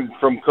learned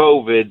from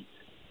COVID,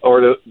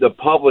 or the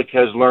public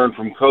has learned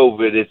from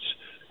COVID, it's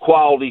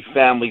quality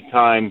family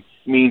time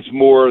means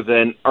more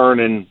than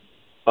earning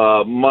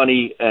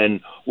money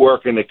and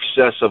working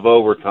excessive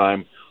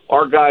overtime.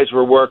 Our guys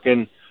were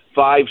working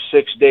 5-6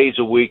 days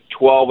a week,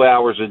 12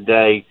 hours a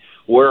day,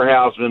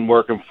 warehousemen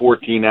working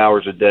 14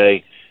 hours a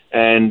day,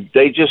 and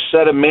they just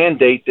set a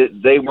mandate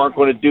that they weren't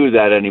going to do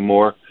that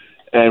anymore.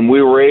 And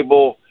we were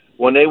able,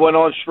 when they went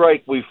on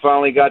strike, we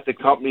finally got the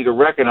company to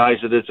recognize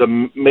that it's a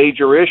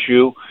major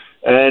issue.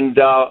 And,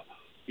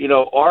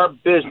 our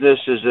business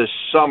is a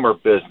summer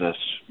business,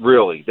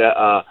 really.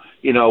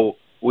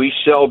 We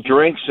sell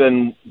drinks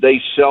and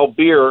they sell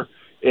beer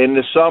in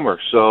the summer.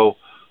 So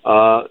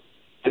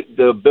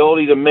the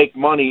ability to make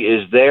money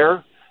is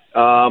there.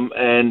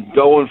 And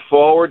going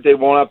forward, they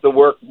won't have to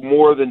work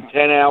more than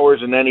 10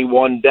 hours in any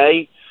one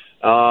day.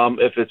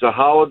 If it's a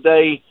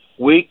holiday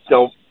week,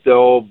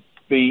 they'll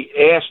be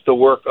asked to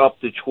work up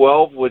to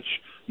 12, which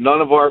none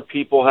of our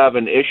people have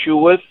an issue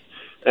with.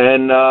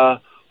 And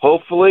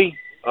hopefully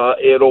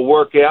it'll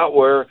work out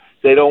where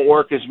they don't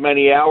work as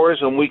many hours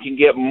and we can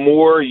get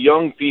more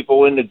young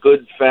people into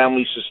good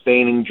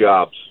family-sustaining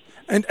jobs.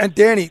 And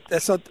Danny,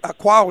 that's a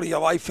quality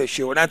of life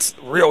issue, and that's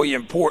really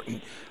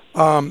important.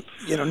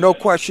 No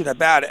question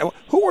about it.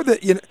 Who were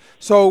they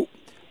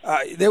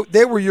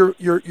were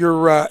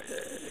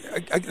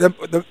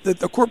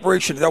the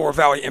corporation, the Delaware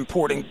Valley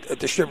Importing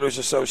Distributors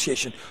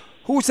Association.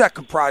 Who was that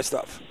comprised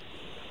of?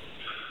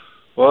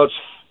 Well, it's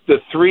the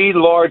 3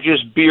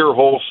 largest beer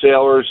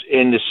wholesalers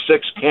in the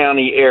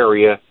 6-county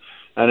area,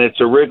 and it's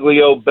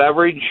Origlio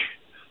Beverage,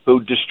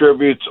 who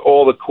distributes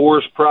all the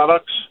Coors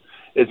products.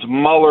 It's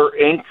Muller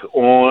Inc.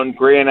 on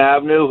Grand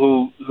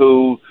Avenue,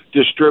 who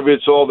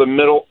distributes all the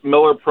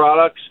Miller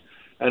products,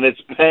 and it's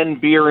Penn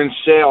Beer and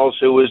Sales,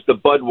 who is the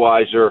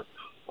Budweiser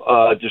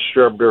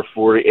distributor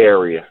for the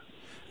area.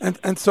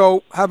 And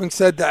so, having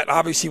said that,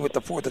 obviously with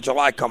the 4th of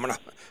July coming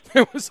up,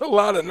 there was a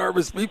lot of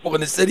nervous people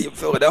in the city of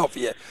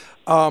Philadelphia.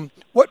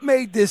 What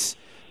made this,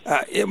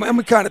 and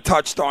we kind of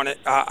touched on it,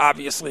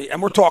 obviously,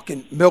 and we're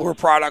talking Miller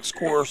products,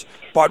 Coors,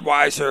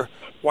 Budweiser,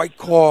 White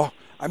Claw.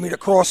 I mean,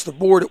 across the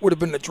board, it would have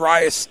been the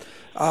driest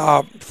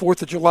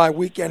 4th of July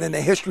weekend in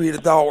the history of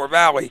the Delaware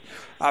Valley.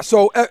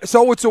 So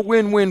it's a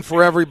win-win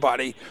for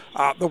everybody.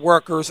 The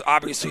workers,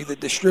 obviously the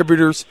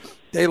distributors,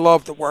 they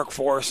love the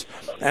workforce.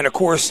 And, of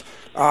course,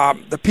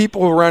 the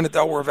people around the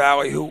Delaware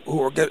Valley who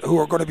are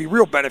going to be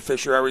real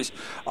beneficiaries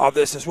of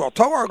this as well.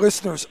 Tell our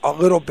listeners a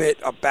little bit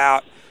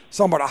about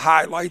some of the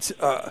highlights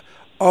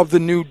of the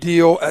New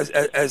Deal as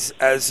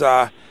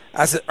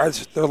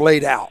they're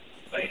laid out?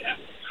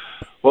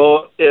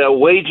 Well,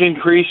 wage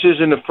increases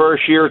in the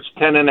first year, it's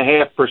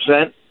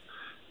 10.5%.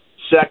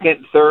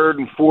 Second, third,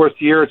 and fourth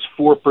year, it's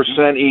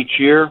 4% each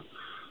year.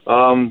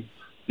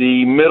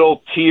 The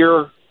middle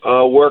tier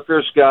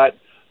workers got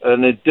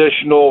an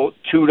additional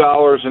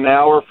 $2 an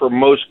hour for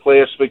most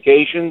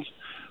classifications.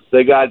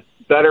 They got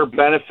better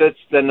benefits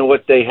than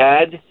what they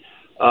had,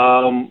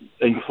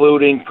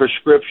 including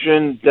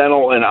prescription,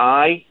 dental, and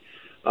eye.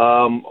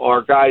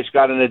 Our guys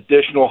got an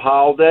additional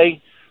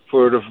holiday.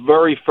 For the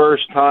very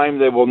first time,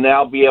 they will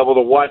now be able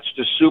to watch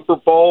the Super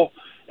Bowl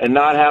and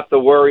not have to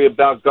worry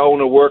about going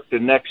to work the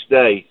next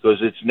day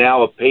because it's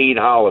now a paid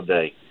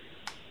holiday.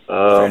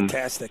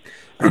 Fantastic.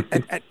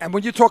 And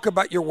when you talk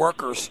about your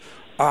workers,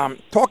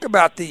 talk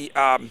about the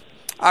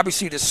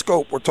obviously the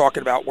scope. We're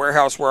talking about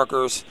warehouse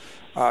workers,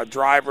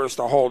 drivers,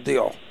 the whole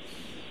deal.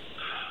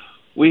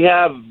 We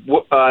have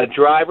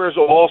drivers,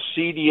 all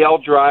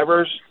CDL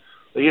drivers,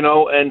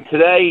 and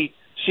today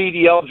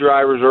CDL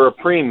drivers are a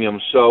premium,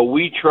 so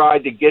we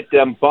tried to get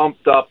them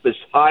bumped up as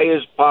high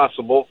as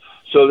possible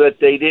so that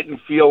they didn't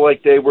feel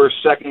like they were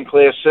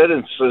second-class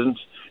citizens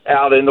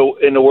out in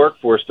the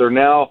workforce. They're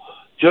now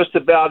just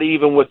about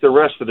even with the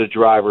rest of the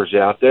drivers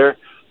out there.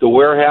 The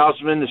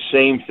warehousemen, the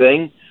same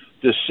thing.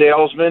 The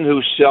salesmen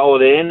who sell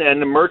it in,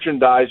 and the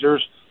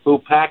merchandisers who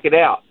pack it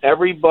out.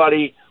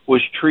 Everybody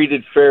was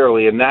treated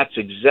fairly, and that's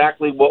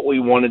exactly what we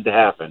wanted to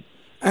happen.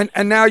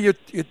 And now you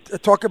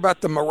talk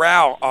about the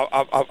morale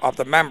of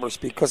the members,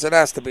 because it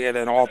has to be at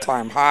an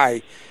all-time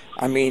high.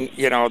 I mean,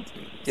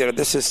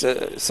 this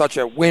is such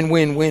a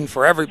win-win-win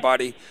for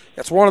everybody.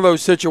 It's one of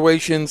those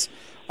situations.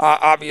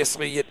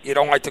 Obviously, you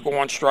don't like to go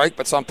on strike,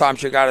 but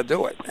sometimes you got to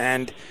do it.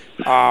 And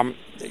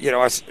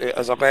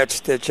as a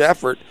last-ditch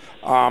effort.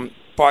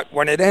 But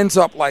when it ends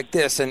up like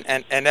this, and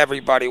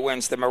everybody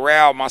wins, the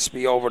morale must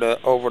be over the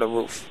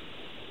roof.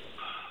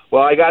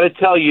 Well, I got to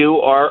tell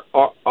you,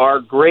 our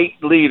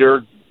great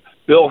leader,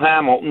 Bill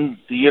Hamilton,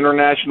 the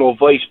international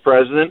vice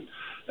president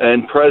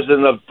and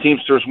president of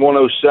Teamsters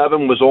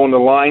 107, was on the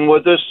line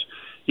with us.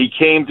 He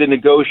came to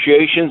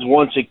negotiations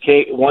once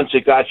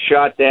it got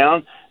shot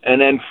down,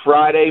 and then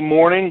Friday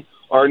morning,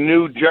 our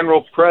new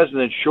general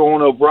president,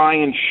 Sean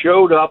O'Brien,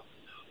 showed up,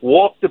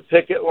 walked the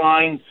picket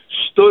line,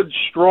 stood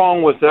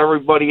strong with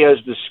everybody as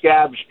the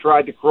scabs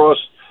tried to cross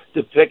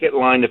the picket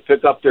line to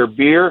pick up their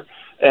beer,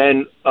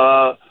 and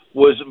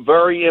was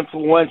very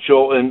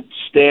influential in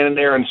standing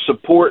there and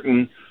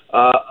supporting,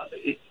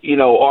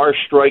 our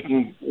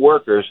striking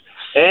workers,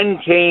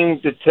 and came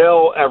to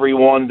tell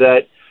everyone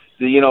that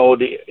the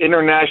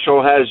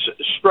International has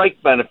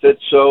strike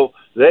benefits, so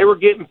they were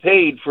getting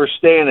paid for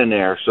standing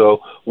there.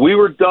 So we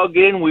were dug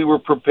in. We were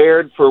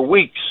prepared for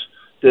weeks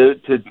to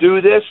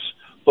do this,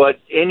 but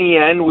in the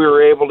end, we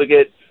were able to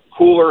get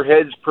cooler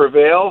heads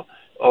prevail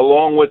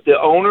along with the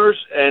owners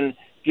and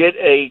get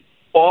a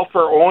offer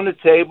on the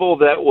table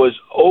that was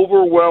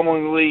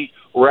overwhelmingly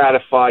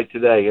ratified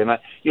today. And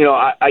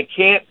I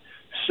can't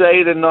say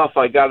it enough.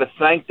 I got to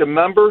thank the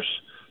members.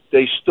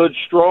 They stood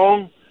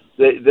strong.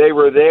 They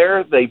were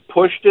there. They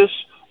pushed us.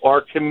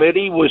 Our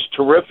committee was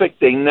terrific.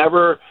 They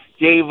never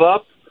gave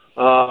up.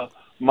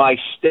 My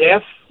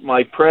staff,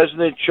 my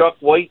president, Chuck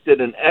White,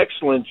 did an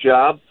excellent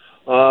job.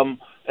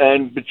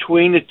 And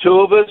between the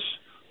two of us,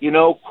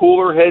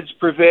 cooler heads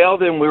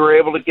prevailed, and we were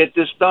able to get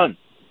this done.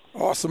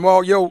 Awesome.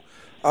 Well,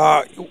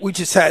 we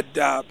just had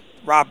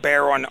Rob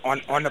Baer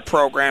on the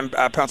program,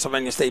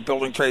 Pennsylvania State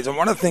Building Trades, and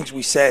one of the things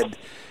we said,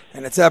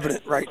 and it's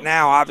evident right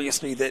now,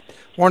 obviously, that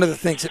one of the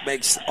things that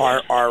makes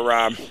our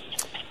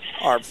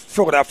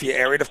Philadelphia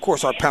area, and of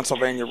course our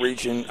Pennsylvania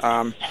region,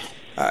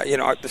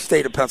 the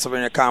state of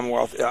Pennsylvania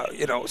Commonwealth,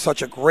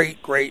 such a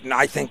great, and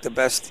I think the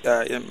best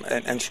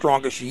and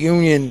strongest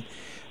union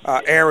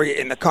area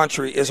in the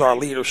country is our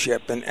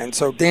leadership. And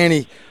so,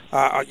 Danny,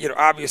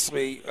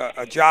 obviously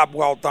a job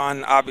well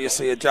done.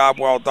 Obviously a job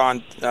well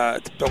done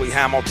to Billy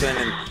Hamilton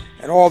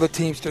and all the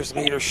Teamsters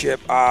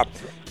leadership.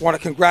 Want to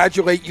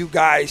congratulate you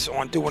guys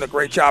on doing a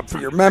great job for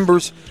your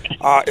members.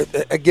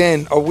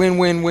 Again, a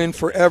win-win-win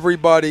for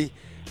everybody.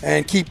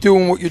 And keep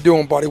doing what you're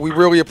doing, buddy. We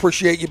really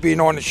appreciate you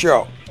being on the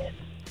show.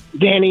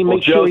 Danny,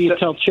 make sure you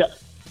tell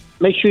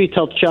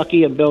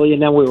Chucky and Billy,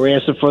 and then we were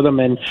asking for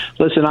them. And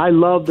listen, I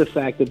love the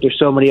fact that there's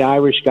so many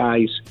Irish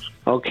guys,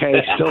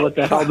 okay, still at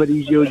the helm of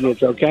these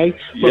unions, okay?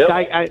 Look,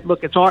 Yep.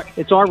 Look,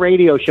 it's our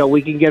radio show.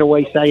 We can get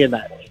away saying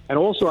that. And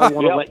also, I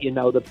want to let you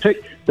know, the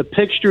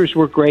pictures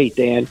were great,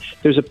 Dan.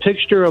 There's a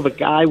picture of a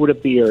guy with a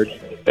beard.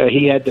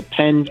 He had the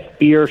Penn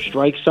beer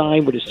strike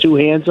sign with his two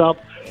hands up.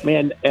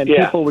 Man, and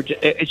people were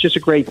it's just a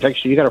great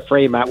picture. You got to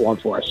frame that one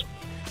for us.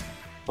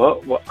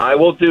 Well, I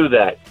will do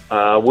that.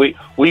 We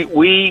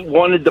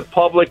wanted the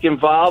public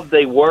involved.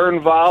 They were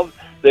involved.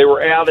 They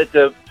were out at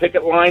the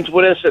picket lines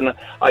with us, and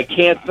I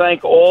can't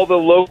thank all the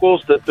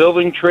locals, the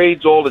building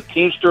trades, all the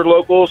Teamster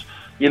locals.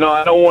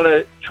 I don't want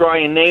to try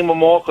and name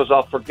them all because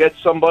I'll forget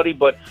somebody,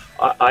 but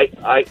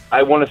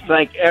I want to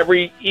thank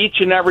each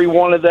and every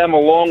one of them,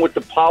 along with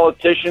the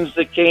politicians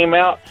that came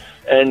out.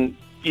 And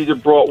either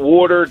brought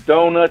water,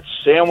 donuts,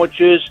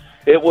 sandwiches.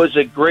 It was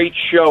a great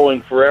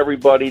showing for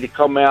everybody to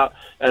come out,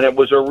 and it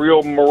was a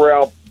real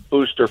morale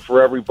booster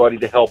for everybody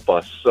to help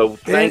us. So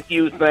thank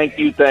you.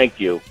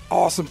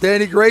 Awesome.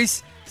 Danny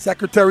Grace,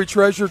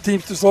 Secretary-Treasurer,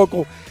 Teamsters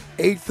Local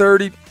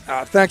 830.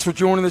 Thanks for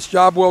joining us.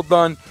 Job well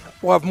done.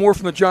 We'll have more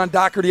from the John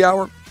Doherty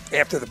Hour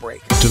after the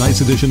break.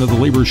 Tonight's edition of The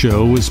Labor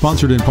Show is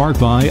sponsored in part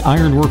by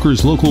Iron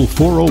Workers Local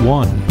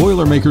 401,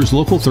 Boilermakers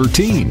Local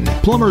 13,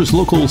 Plumbers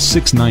Local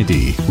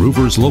 690,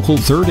 Roofers Local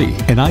 30,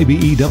 and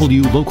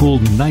IBEW Local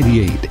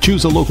 98.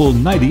 Choose a Local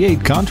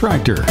 98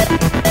 contractor.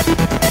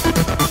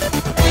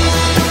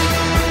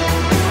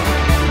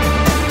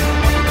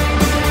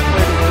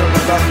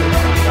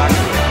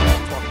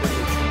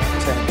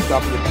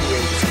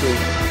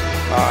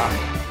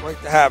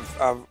 Great to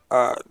have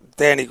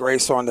Danny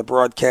Grace on the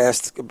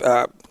broadcast.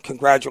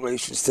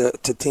 Congratulations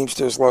to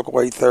Teamsters Local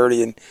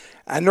 830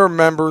 and their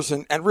members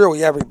and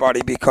really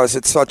everybody, because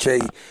it's such a,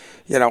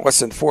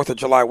 4th of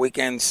July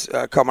weekend's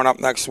coming up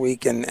next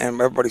week, and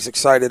everybody's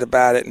excited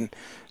about it. And,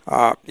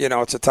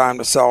 it's a time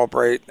to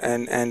celebrate,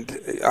 and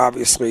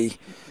obviously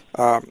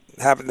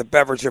having the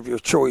beverage of your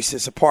choice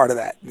is a part of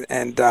that.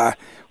 And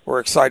we're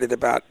excited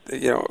about,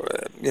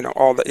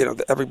 all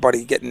the,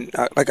 everybody getting,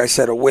 like I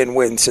said, a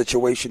win-win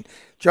situation.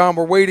 John,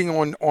 we're waiting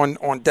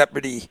on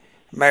Deputy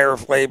Mayor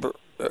of Labor.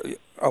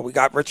 We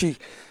got Richie.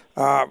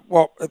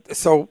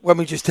 So let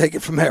me just take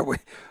it from there.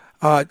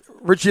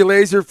 Richie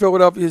Laser,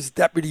 Philadelphia's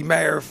Deputy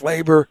Mayor of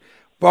Labor.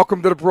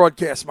 Welcome to the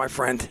broadcast, my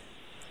friend.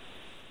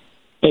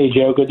 Hey,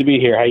 Joe. Good to be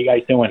here. How you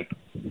guys doing?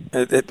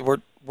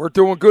 We're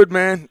doing good,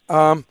 man.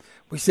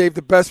 We saved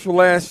the best for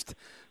last.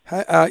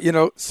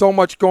 So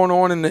much going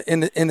on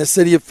in the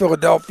city of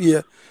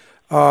Philadelphia.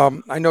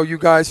 I know you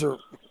guys are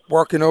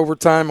working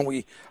overtime, and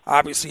we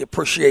obviously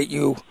appreciate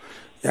you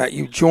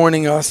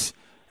joining us.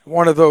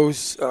 One of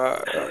those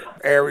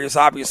areas,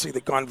 obviously,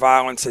 the gun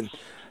violence and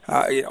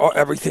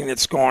everything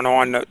that's going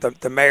on.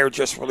 The mayor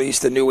just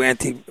released a new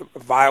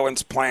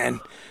anti-violence plan.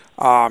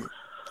 Touch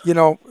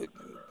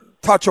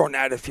on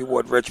that if you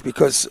would, Rich,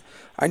 because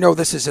I know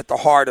this is at the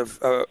heart of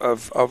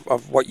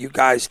what you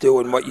guys do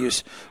and what you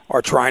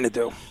are trying to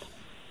do.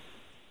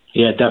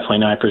 Yeah, definitely.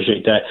 No, I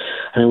appreciate that.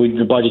 I mean,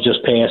 the budget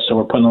just passed, so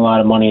we're putting a lot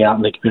of money out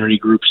in the community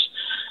groups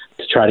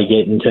to try to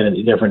get into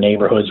the different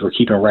neighborhoods. We're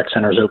keeping rec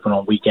centers open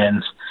on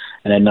weekends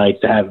and at night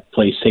to have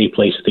safe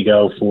places to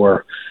go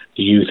for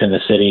the youth in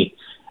the city.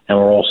 And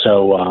we're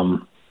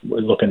also we're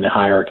looking to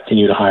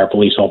continue to hire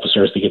police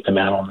officers to get them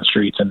out on the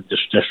streets and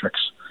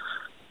districts.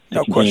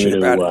 No question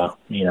about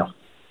it.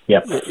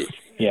 Yep.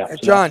 Yeah.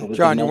 So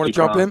John, you want to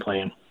jump in?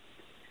 Plan.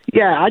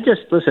 Yeah,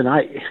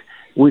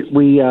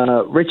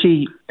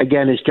 Richie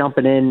again is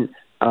jumping in.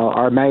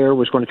 Our mayor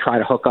was going to try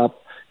to hook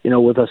up,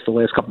 with us the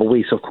last couple of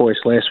weeks. Of course,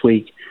 last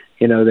week,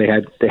 they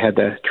had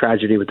the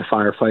tragedy with the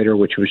firefighter,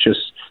 which was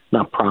just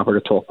not proper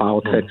to talk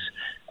politics.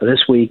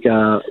 This week,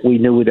 we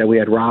knew that we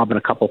had Rob and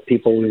a couple of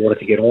people we wanted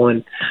to get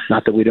on.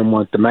 Not that we didn't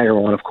want the mayor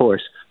on, of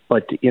course,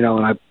 but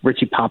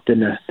Richie popped in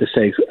to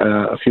say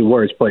a few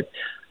words. But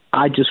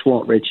I just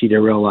want Richie to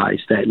realize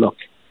that, look,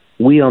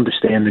 we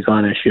understand the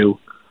gun issue.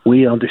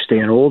 We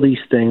understand all these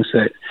things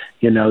that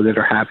that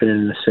are happening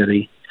in the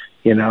city.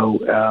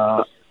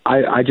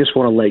 I just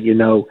want to let you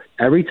know,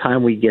 every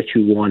time we get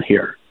you on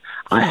here,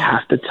 I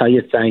have to tell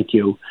you thank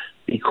you,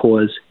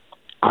 because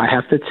I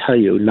have to tell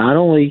you, not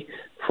only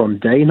from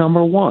day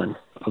number one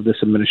of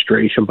this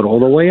administration, but all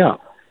the way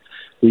up,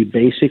 we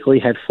basically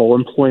had full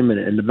employment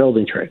in the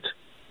building trades.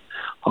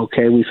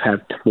 Okay, we've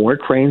had more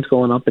cranes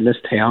going up in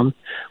this town.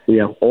 We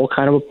have all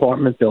kind of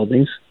apartment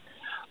buildings.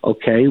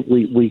 Okay,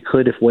 we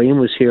could, if Wayne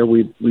was here,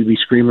 we'd be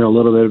screaming a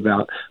little bit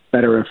about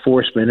better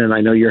enforcement. And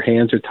I know your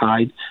hands are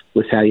tied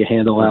with how you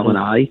handle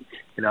L&I.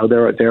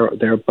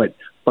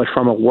 But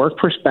from a work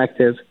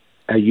perspective,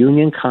 a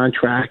union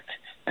contract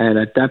and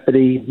a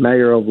deputy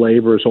mayor of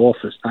labor's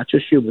office, not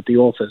just you, but the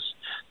office,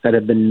 that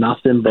have been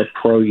nothing but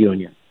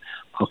pro-union.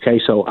 Okay,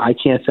 so I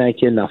can't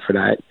thank you enough for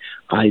that.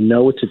 I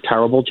know it's a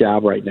terrible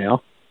job right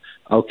now.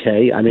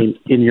 Okay, I mean,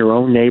 in your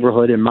own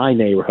neighborhood, in my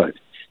neighborhood,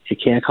 you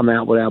can't come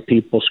out without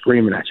people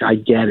screaming at you. I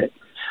get it.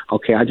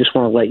 Okay, I just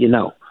want to let you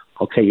know.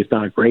 Okay, you've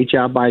done a great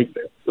job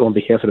on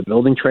behalf of the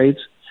building trades.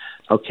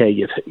 Okay,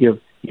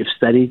 you've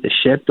steadied the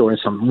ship during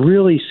some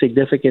really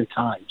significant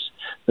times.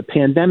 The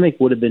pandemic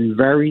would have been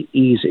very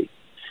easy.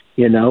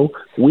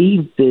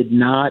 We did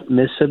not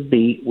miss a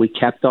beat. We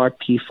kept our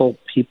people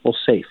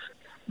safe.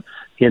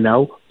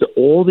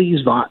 All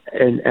these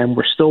and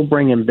we're still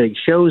bringing big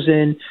shows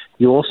in.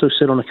 You also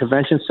sit on the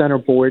convention center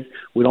board.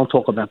 We don't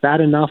talk about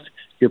that enough.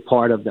 You're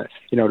part of the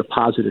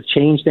positive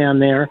change down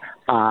there.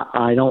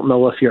 I don't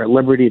know if you're at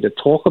liberty to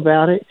talk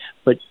about it,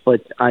 but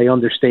I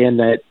understand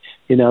that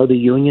the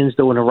union's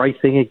doing the right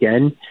thing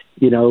again.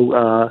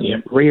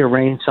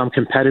 Rearranged some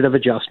competitive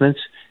adjustments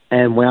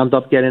and wound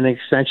up getting an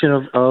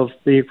extension of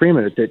the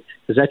agreement.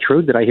 Is that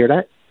true? Did I hear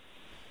that?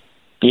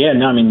 Yeah,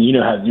 no, I mean,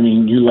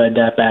 you led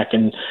that back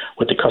in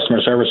with the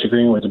customer service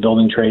agreement with the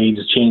building trades.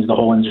 It changed the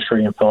whole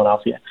industry in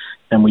Philadelphia.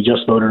 And we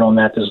just voted on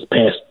that this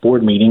past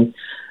board meeting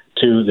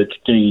to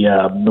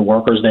the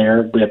workers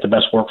there. We have the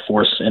best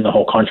workforce in the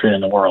whole country and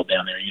in the world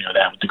down there. You know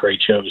that, with the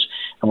great shows.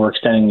 And we're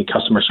extending the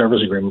customer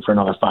service agreement for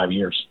another 5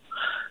 years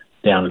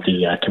down at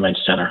the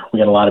convention center. We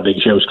got a lot of big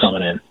shows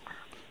coming in.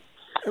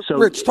 So,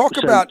 Rich, talk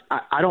about.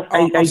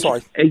 I'm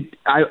sorry.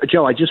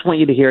 Joe, I just want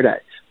you to hear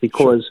that,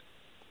 because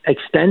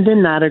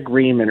extending that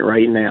agreement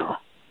right now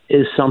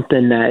is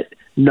something that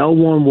no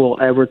one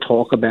will ever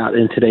talk about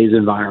in today's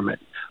environment.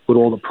 With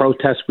all the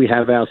protests we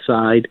have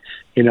outside,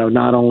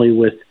 not only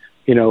with,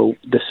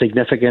 the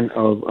significance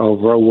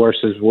of Roe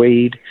versus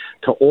Wade,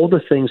 to all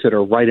the things that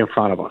are right in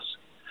front of us.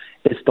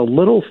 It's the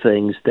little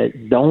things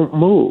that don't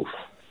move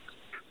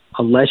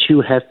unless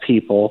you have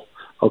people,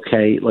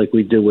 okay, like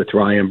we do with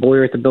Ryan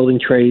Boyer at the Building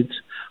Trades,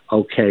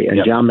 okay,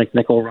 and John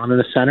McNichol running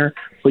the center.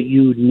 But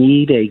you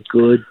need a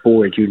good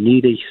board. You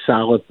need a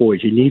solid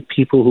board. You need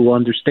people who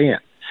understand.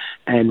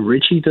 And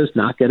Richie does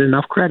not get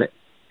enough credit,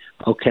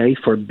 okay,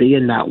 for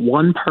being that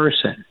one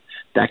person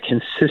that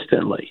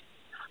consistently,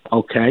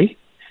 okay,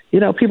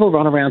 people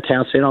run around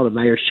town saying, the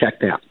mayor's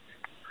checked out.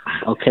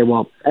 Okay,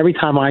 well, every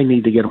time I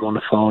need to get him on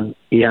the phone,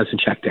 he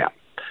hasn't checked out.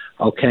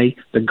 Okay,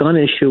 the gun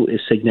issue is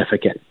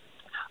significant.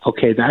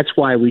 Okay, that's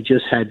why we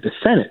just had the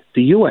Senate,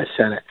 the U.S.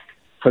 Senate,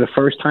 for the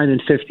first time in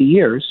 50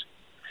 years,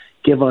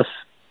 give us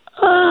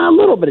a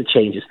little bit of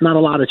changes, not a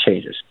lot of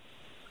changes.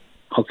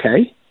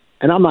 Okay,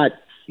 and I'm not,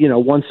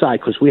 one side,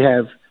 because we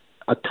have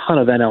a ton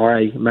of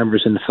NRA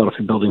members in the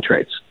Philadelphia Building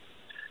Trades,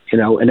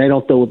 and they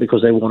don't do it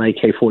because they want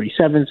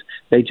AK-47s.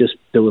 They just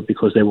do it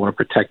because they want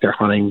to protect their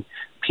hunting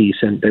piece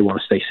and they want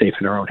to stay safe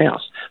in their own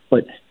house.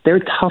 But they're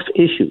tough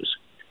issues.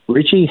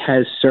 Richie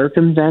has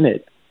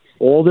circumvented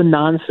all the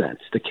nonsense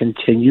to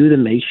continue to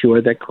make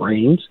sure that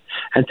Cranes,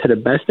 and to the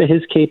best of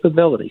his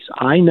capabilities,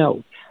 I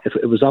know if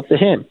it was up to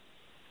him,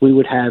 we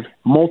would have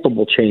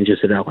multiple changes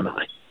at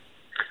L&I.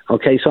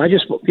 Okay, so I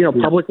just,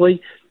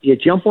 publicly, you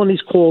jump on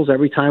these calls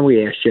every time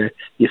we ask you.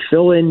 You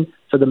fill in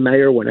for the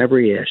mayor whenever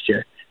he asks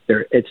you.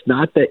 It's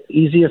not the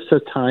easiest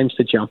of times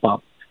to jump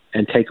up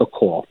and take a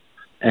call.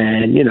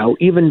 And,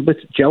 even with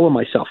Joe and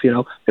myself,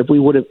 if we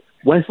would have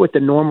went with the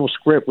normal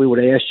script, we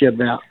would have asked you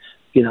about,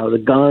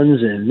 the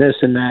guns and this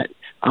and that.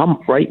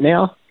 Right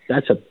now,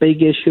 that's a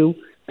big issue,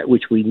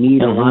 which we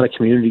need a lot of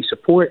community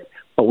support.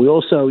 But we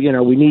also,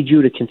 we need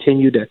you to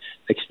continue to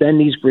extend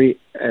these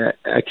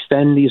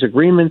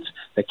agreements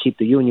that keep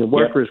the union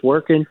workers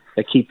working,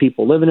 that keep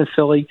people living in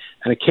Philly.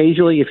 And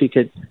occasionally, if you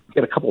could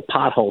get a couple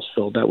potholes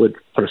filled, that would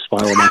put a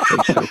smile on my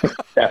face too.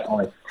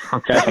 Definitely.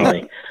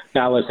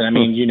 Now, listen,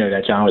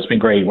 that, John. It's been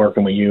great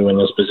working with you in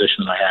those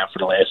positions I have for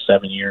the last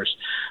 7 years,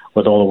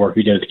 with all the work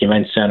we did at the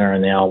convention center,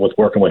 and now with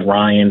working with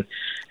Ryan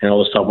and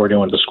all the stuff we're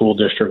doing at the school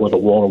district with the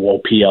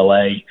wall-to-wall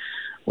PLA,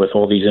 with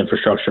all these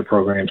infrastructure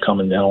programs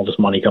coming down, all this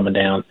money coming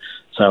down.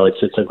 So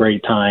it's a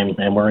great time,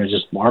 and we're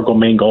our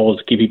main goal is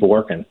to keep people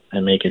working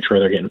and making sure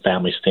they're getting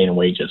family-sustaining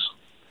wages.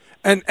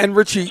 And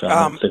Richie, so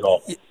that's the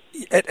goal.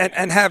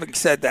 And having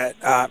said that,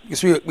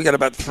 because we got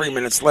about 3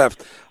 minutes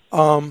left,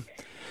 obviously,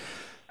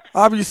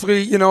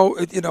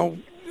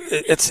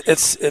 it's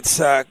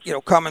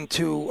coming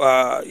to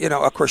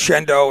a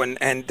crescendo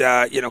and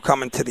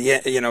coming to the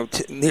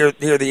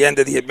near the end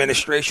of the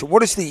administration.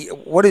 What are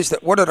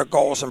the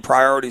goals and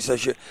priorities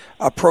as you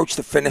approach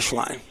the finish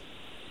line?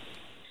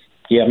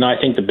 Yeah, no, I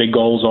think the big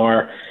goals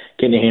are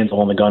getting a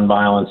handle on the gun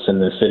violence in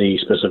the city,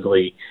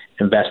 specifically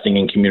investing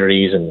in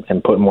communities and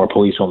putting more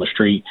police on the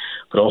street,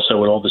 but also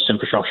with all this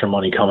infrastructure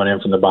money coming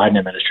in from the Biden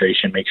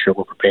administration, make sure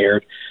we're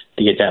prepared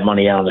to get that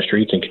money out on the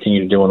streets and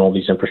continue doing all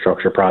these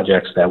infrastructure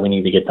projects that we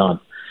need to get done.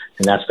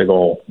 And that's the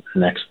goal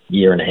the next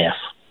year and a half.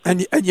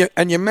 And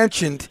you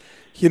mentioned,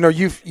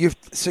 you've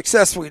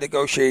successfully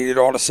negotiated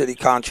all the city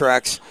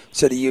contracts,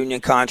 city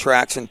union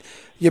contracts, and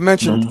you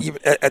mentioned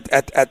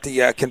at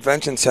the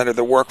convention center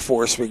the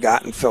workforce we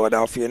got in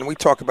Philadelphia, and we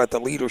talk about the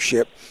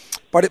leadership,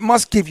 but it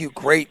must give you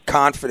great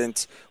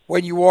confidence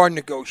when you are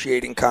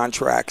negotiating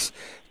contracts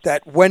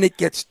that when it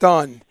gets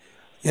done,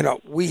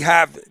 we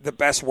have the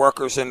best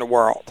workers in the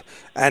world,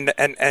 and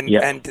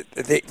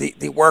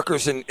the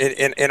workers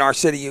in our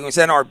city unions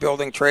and our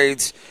building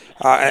trades,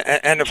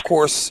 and of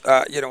course,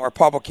 our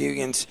public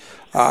unions,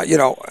 are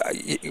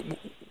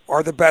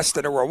the best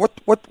in the world.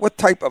 What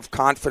type of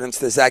confidence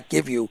does that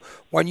give you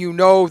when you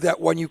know that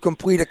when you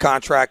complete a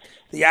contract,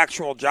 the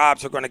actual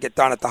jobs are going to get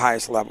done at the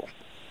highest level?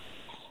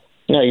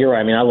 Yeah, you're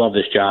right. I love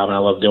this job, and I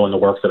love doing the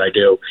work that I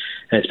do.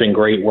 And it's been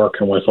great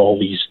working with all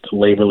these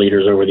labor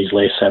leaders over these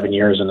last 7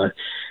 years. And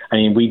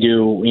we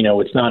do,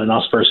 it's not an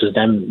us versus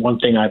them. One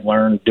thing I've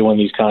learned doing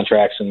these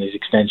contracts and these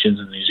extensions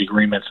and these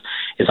agreements,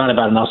 it's not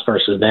about an us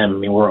versus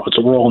them. We're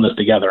all in this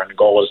together, and the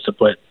goal is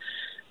to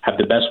have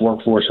the best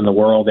workforce in the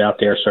world out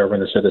there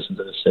serving the citizens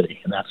of the city.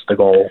 And that's the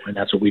goal, and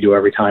that's what we do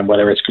every time,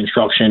 whether it's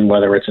construction,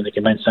 whether it's in the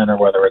convention center,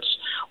 whether it's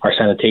our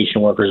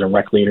sanitation workers and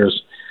rec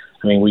leaders.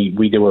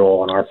 We do it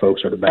all, and our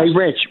folks are the best. Hey,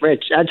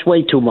 Rich, that's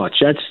way too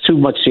much. That's too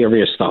much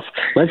serious stuff.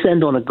 Let's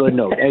end on a good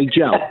note. Hey,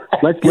 Joe,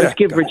 let's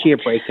give Richie a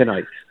break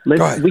tonight.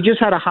 We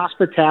just had a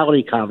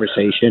hospitality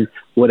conversation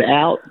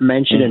without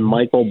mentioning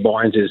Michael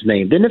Barnes'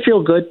 name. Didn't it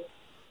feel good?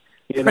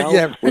 You know,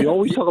 Yeah. we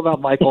always talk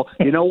about Michael.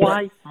 You know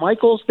why?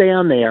 Michael's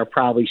down there,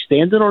 probably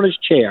standing on his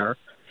chair,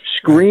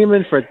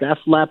 screaming for Def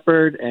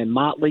Leppard and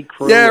Motley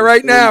Crue. Yeah,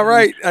 right now,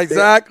 right,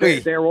 exactly.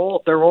 They're all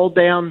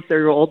down.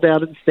 They're all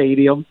down at the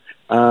stadium.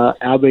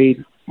 I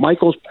mean,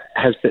 Michael's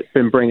has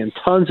been bringing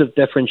tons of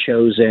different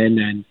shows in,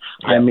 and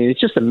I mean, it's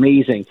just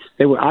amazing.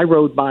 I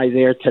rode by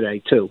there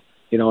today too.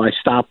 You know, I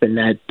stop in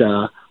that.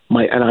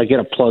 And I get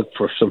a plug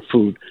for some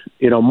food.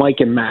 You know, Mike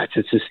and Matt's,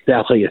 it's this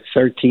deli at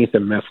 13th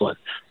and Mifflin.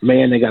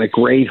 Man, they got a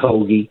great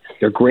hoagie.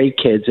 They're great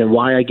kids. And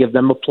why I give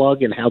them a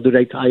plug and how do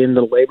they tie into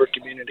the labor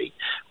community?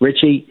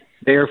 Richie,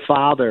 their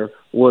father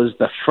was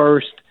the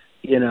first,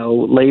 you know,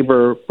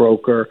 labor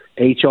broker,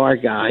 HR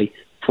guy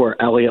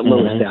for Elliott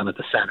Lewis down at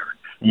the center.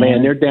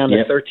 Man, they're down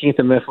at 13th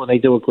and Mifflin. They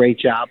do a great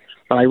job.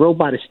 But I rode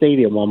by the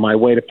stadium on my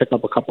way to pick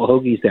up a couple of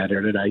hoagies down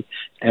there today.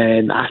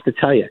 And I have to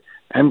tell you,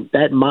 and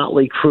that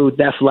Motley Crue,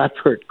 Def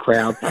Leppard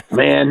crowd,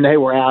 man, they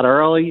were out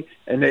early,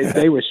 and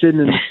they were sitting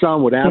in the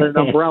sun without an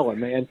umbrella,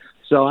 man.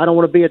 So I don't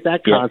want to be at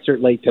that concert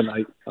late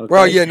tonight. Okay?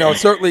 Well, yeah, no,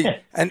 certainly.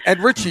 And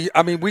Richie,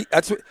 I mean, we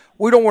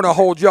don't want to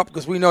hold you up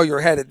because we know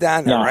you're headed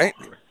down there, right?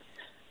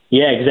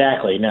 Yeah,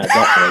 exactly. No,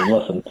 definitely.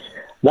 Listen,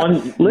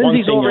 one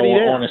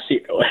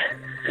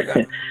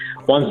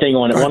thing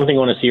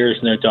on a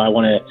serious note, though, I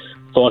want to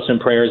thoughts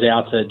and prayers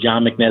out to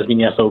John McNesby,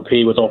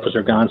 FOP, with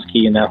Officer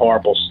Gonski in that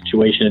horrible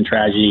situation and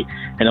tragedy,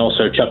 and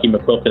also Chucky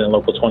McQuilkin in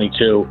Local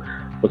 22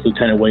 with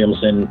Lieutenant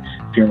Williamson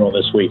funeral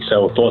this week.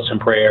 So thoughts and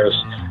prayers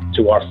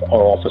to our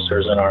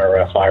officers and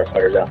our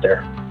firefighters out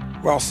there.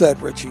 Well said,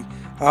 Richie.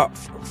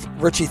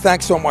 Richie,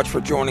 thanks so much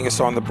for joining us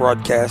on the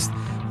broadcast.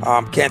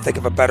 Can't think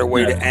of a better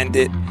way to end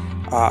it.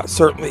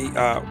 Certainly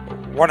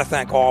want to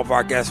thank all of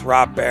our guests,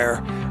 Rob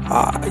Baer,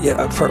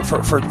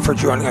 for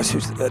joining us,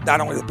 who's not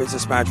only the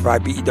business manager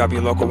of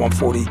IBEW Local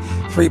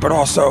 143, but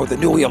also the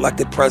newly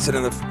elected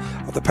president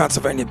of the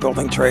Pennsylvania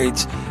Building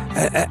Trades,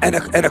 and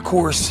of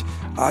course,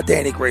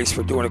 Danny Grace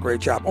for doing a great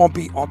job.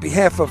 On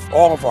behalf of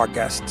all of our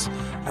guests,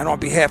 and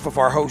on behalf of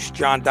our host,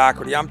 John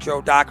Doherty, I'm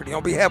Joe Doherty.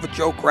 On behalf of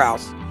Joe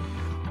Kraus,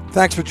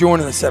 thanks for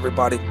joining us,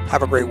 everybody.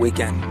 Have a great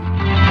weekend.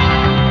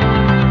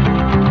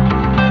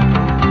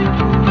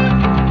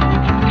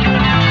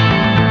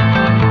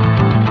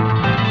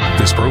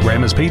 This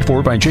program is paid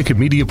for by Jacob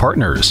Media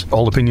Partners.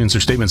 All opinions or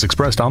statements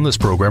expressed on this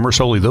program are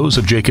solely those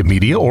of Jacob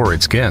Media or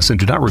its guests and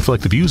do not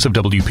reflect the views of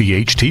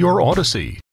WPHT or Odyssey.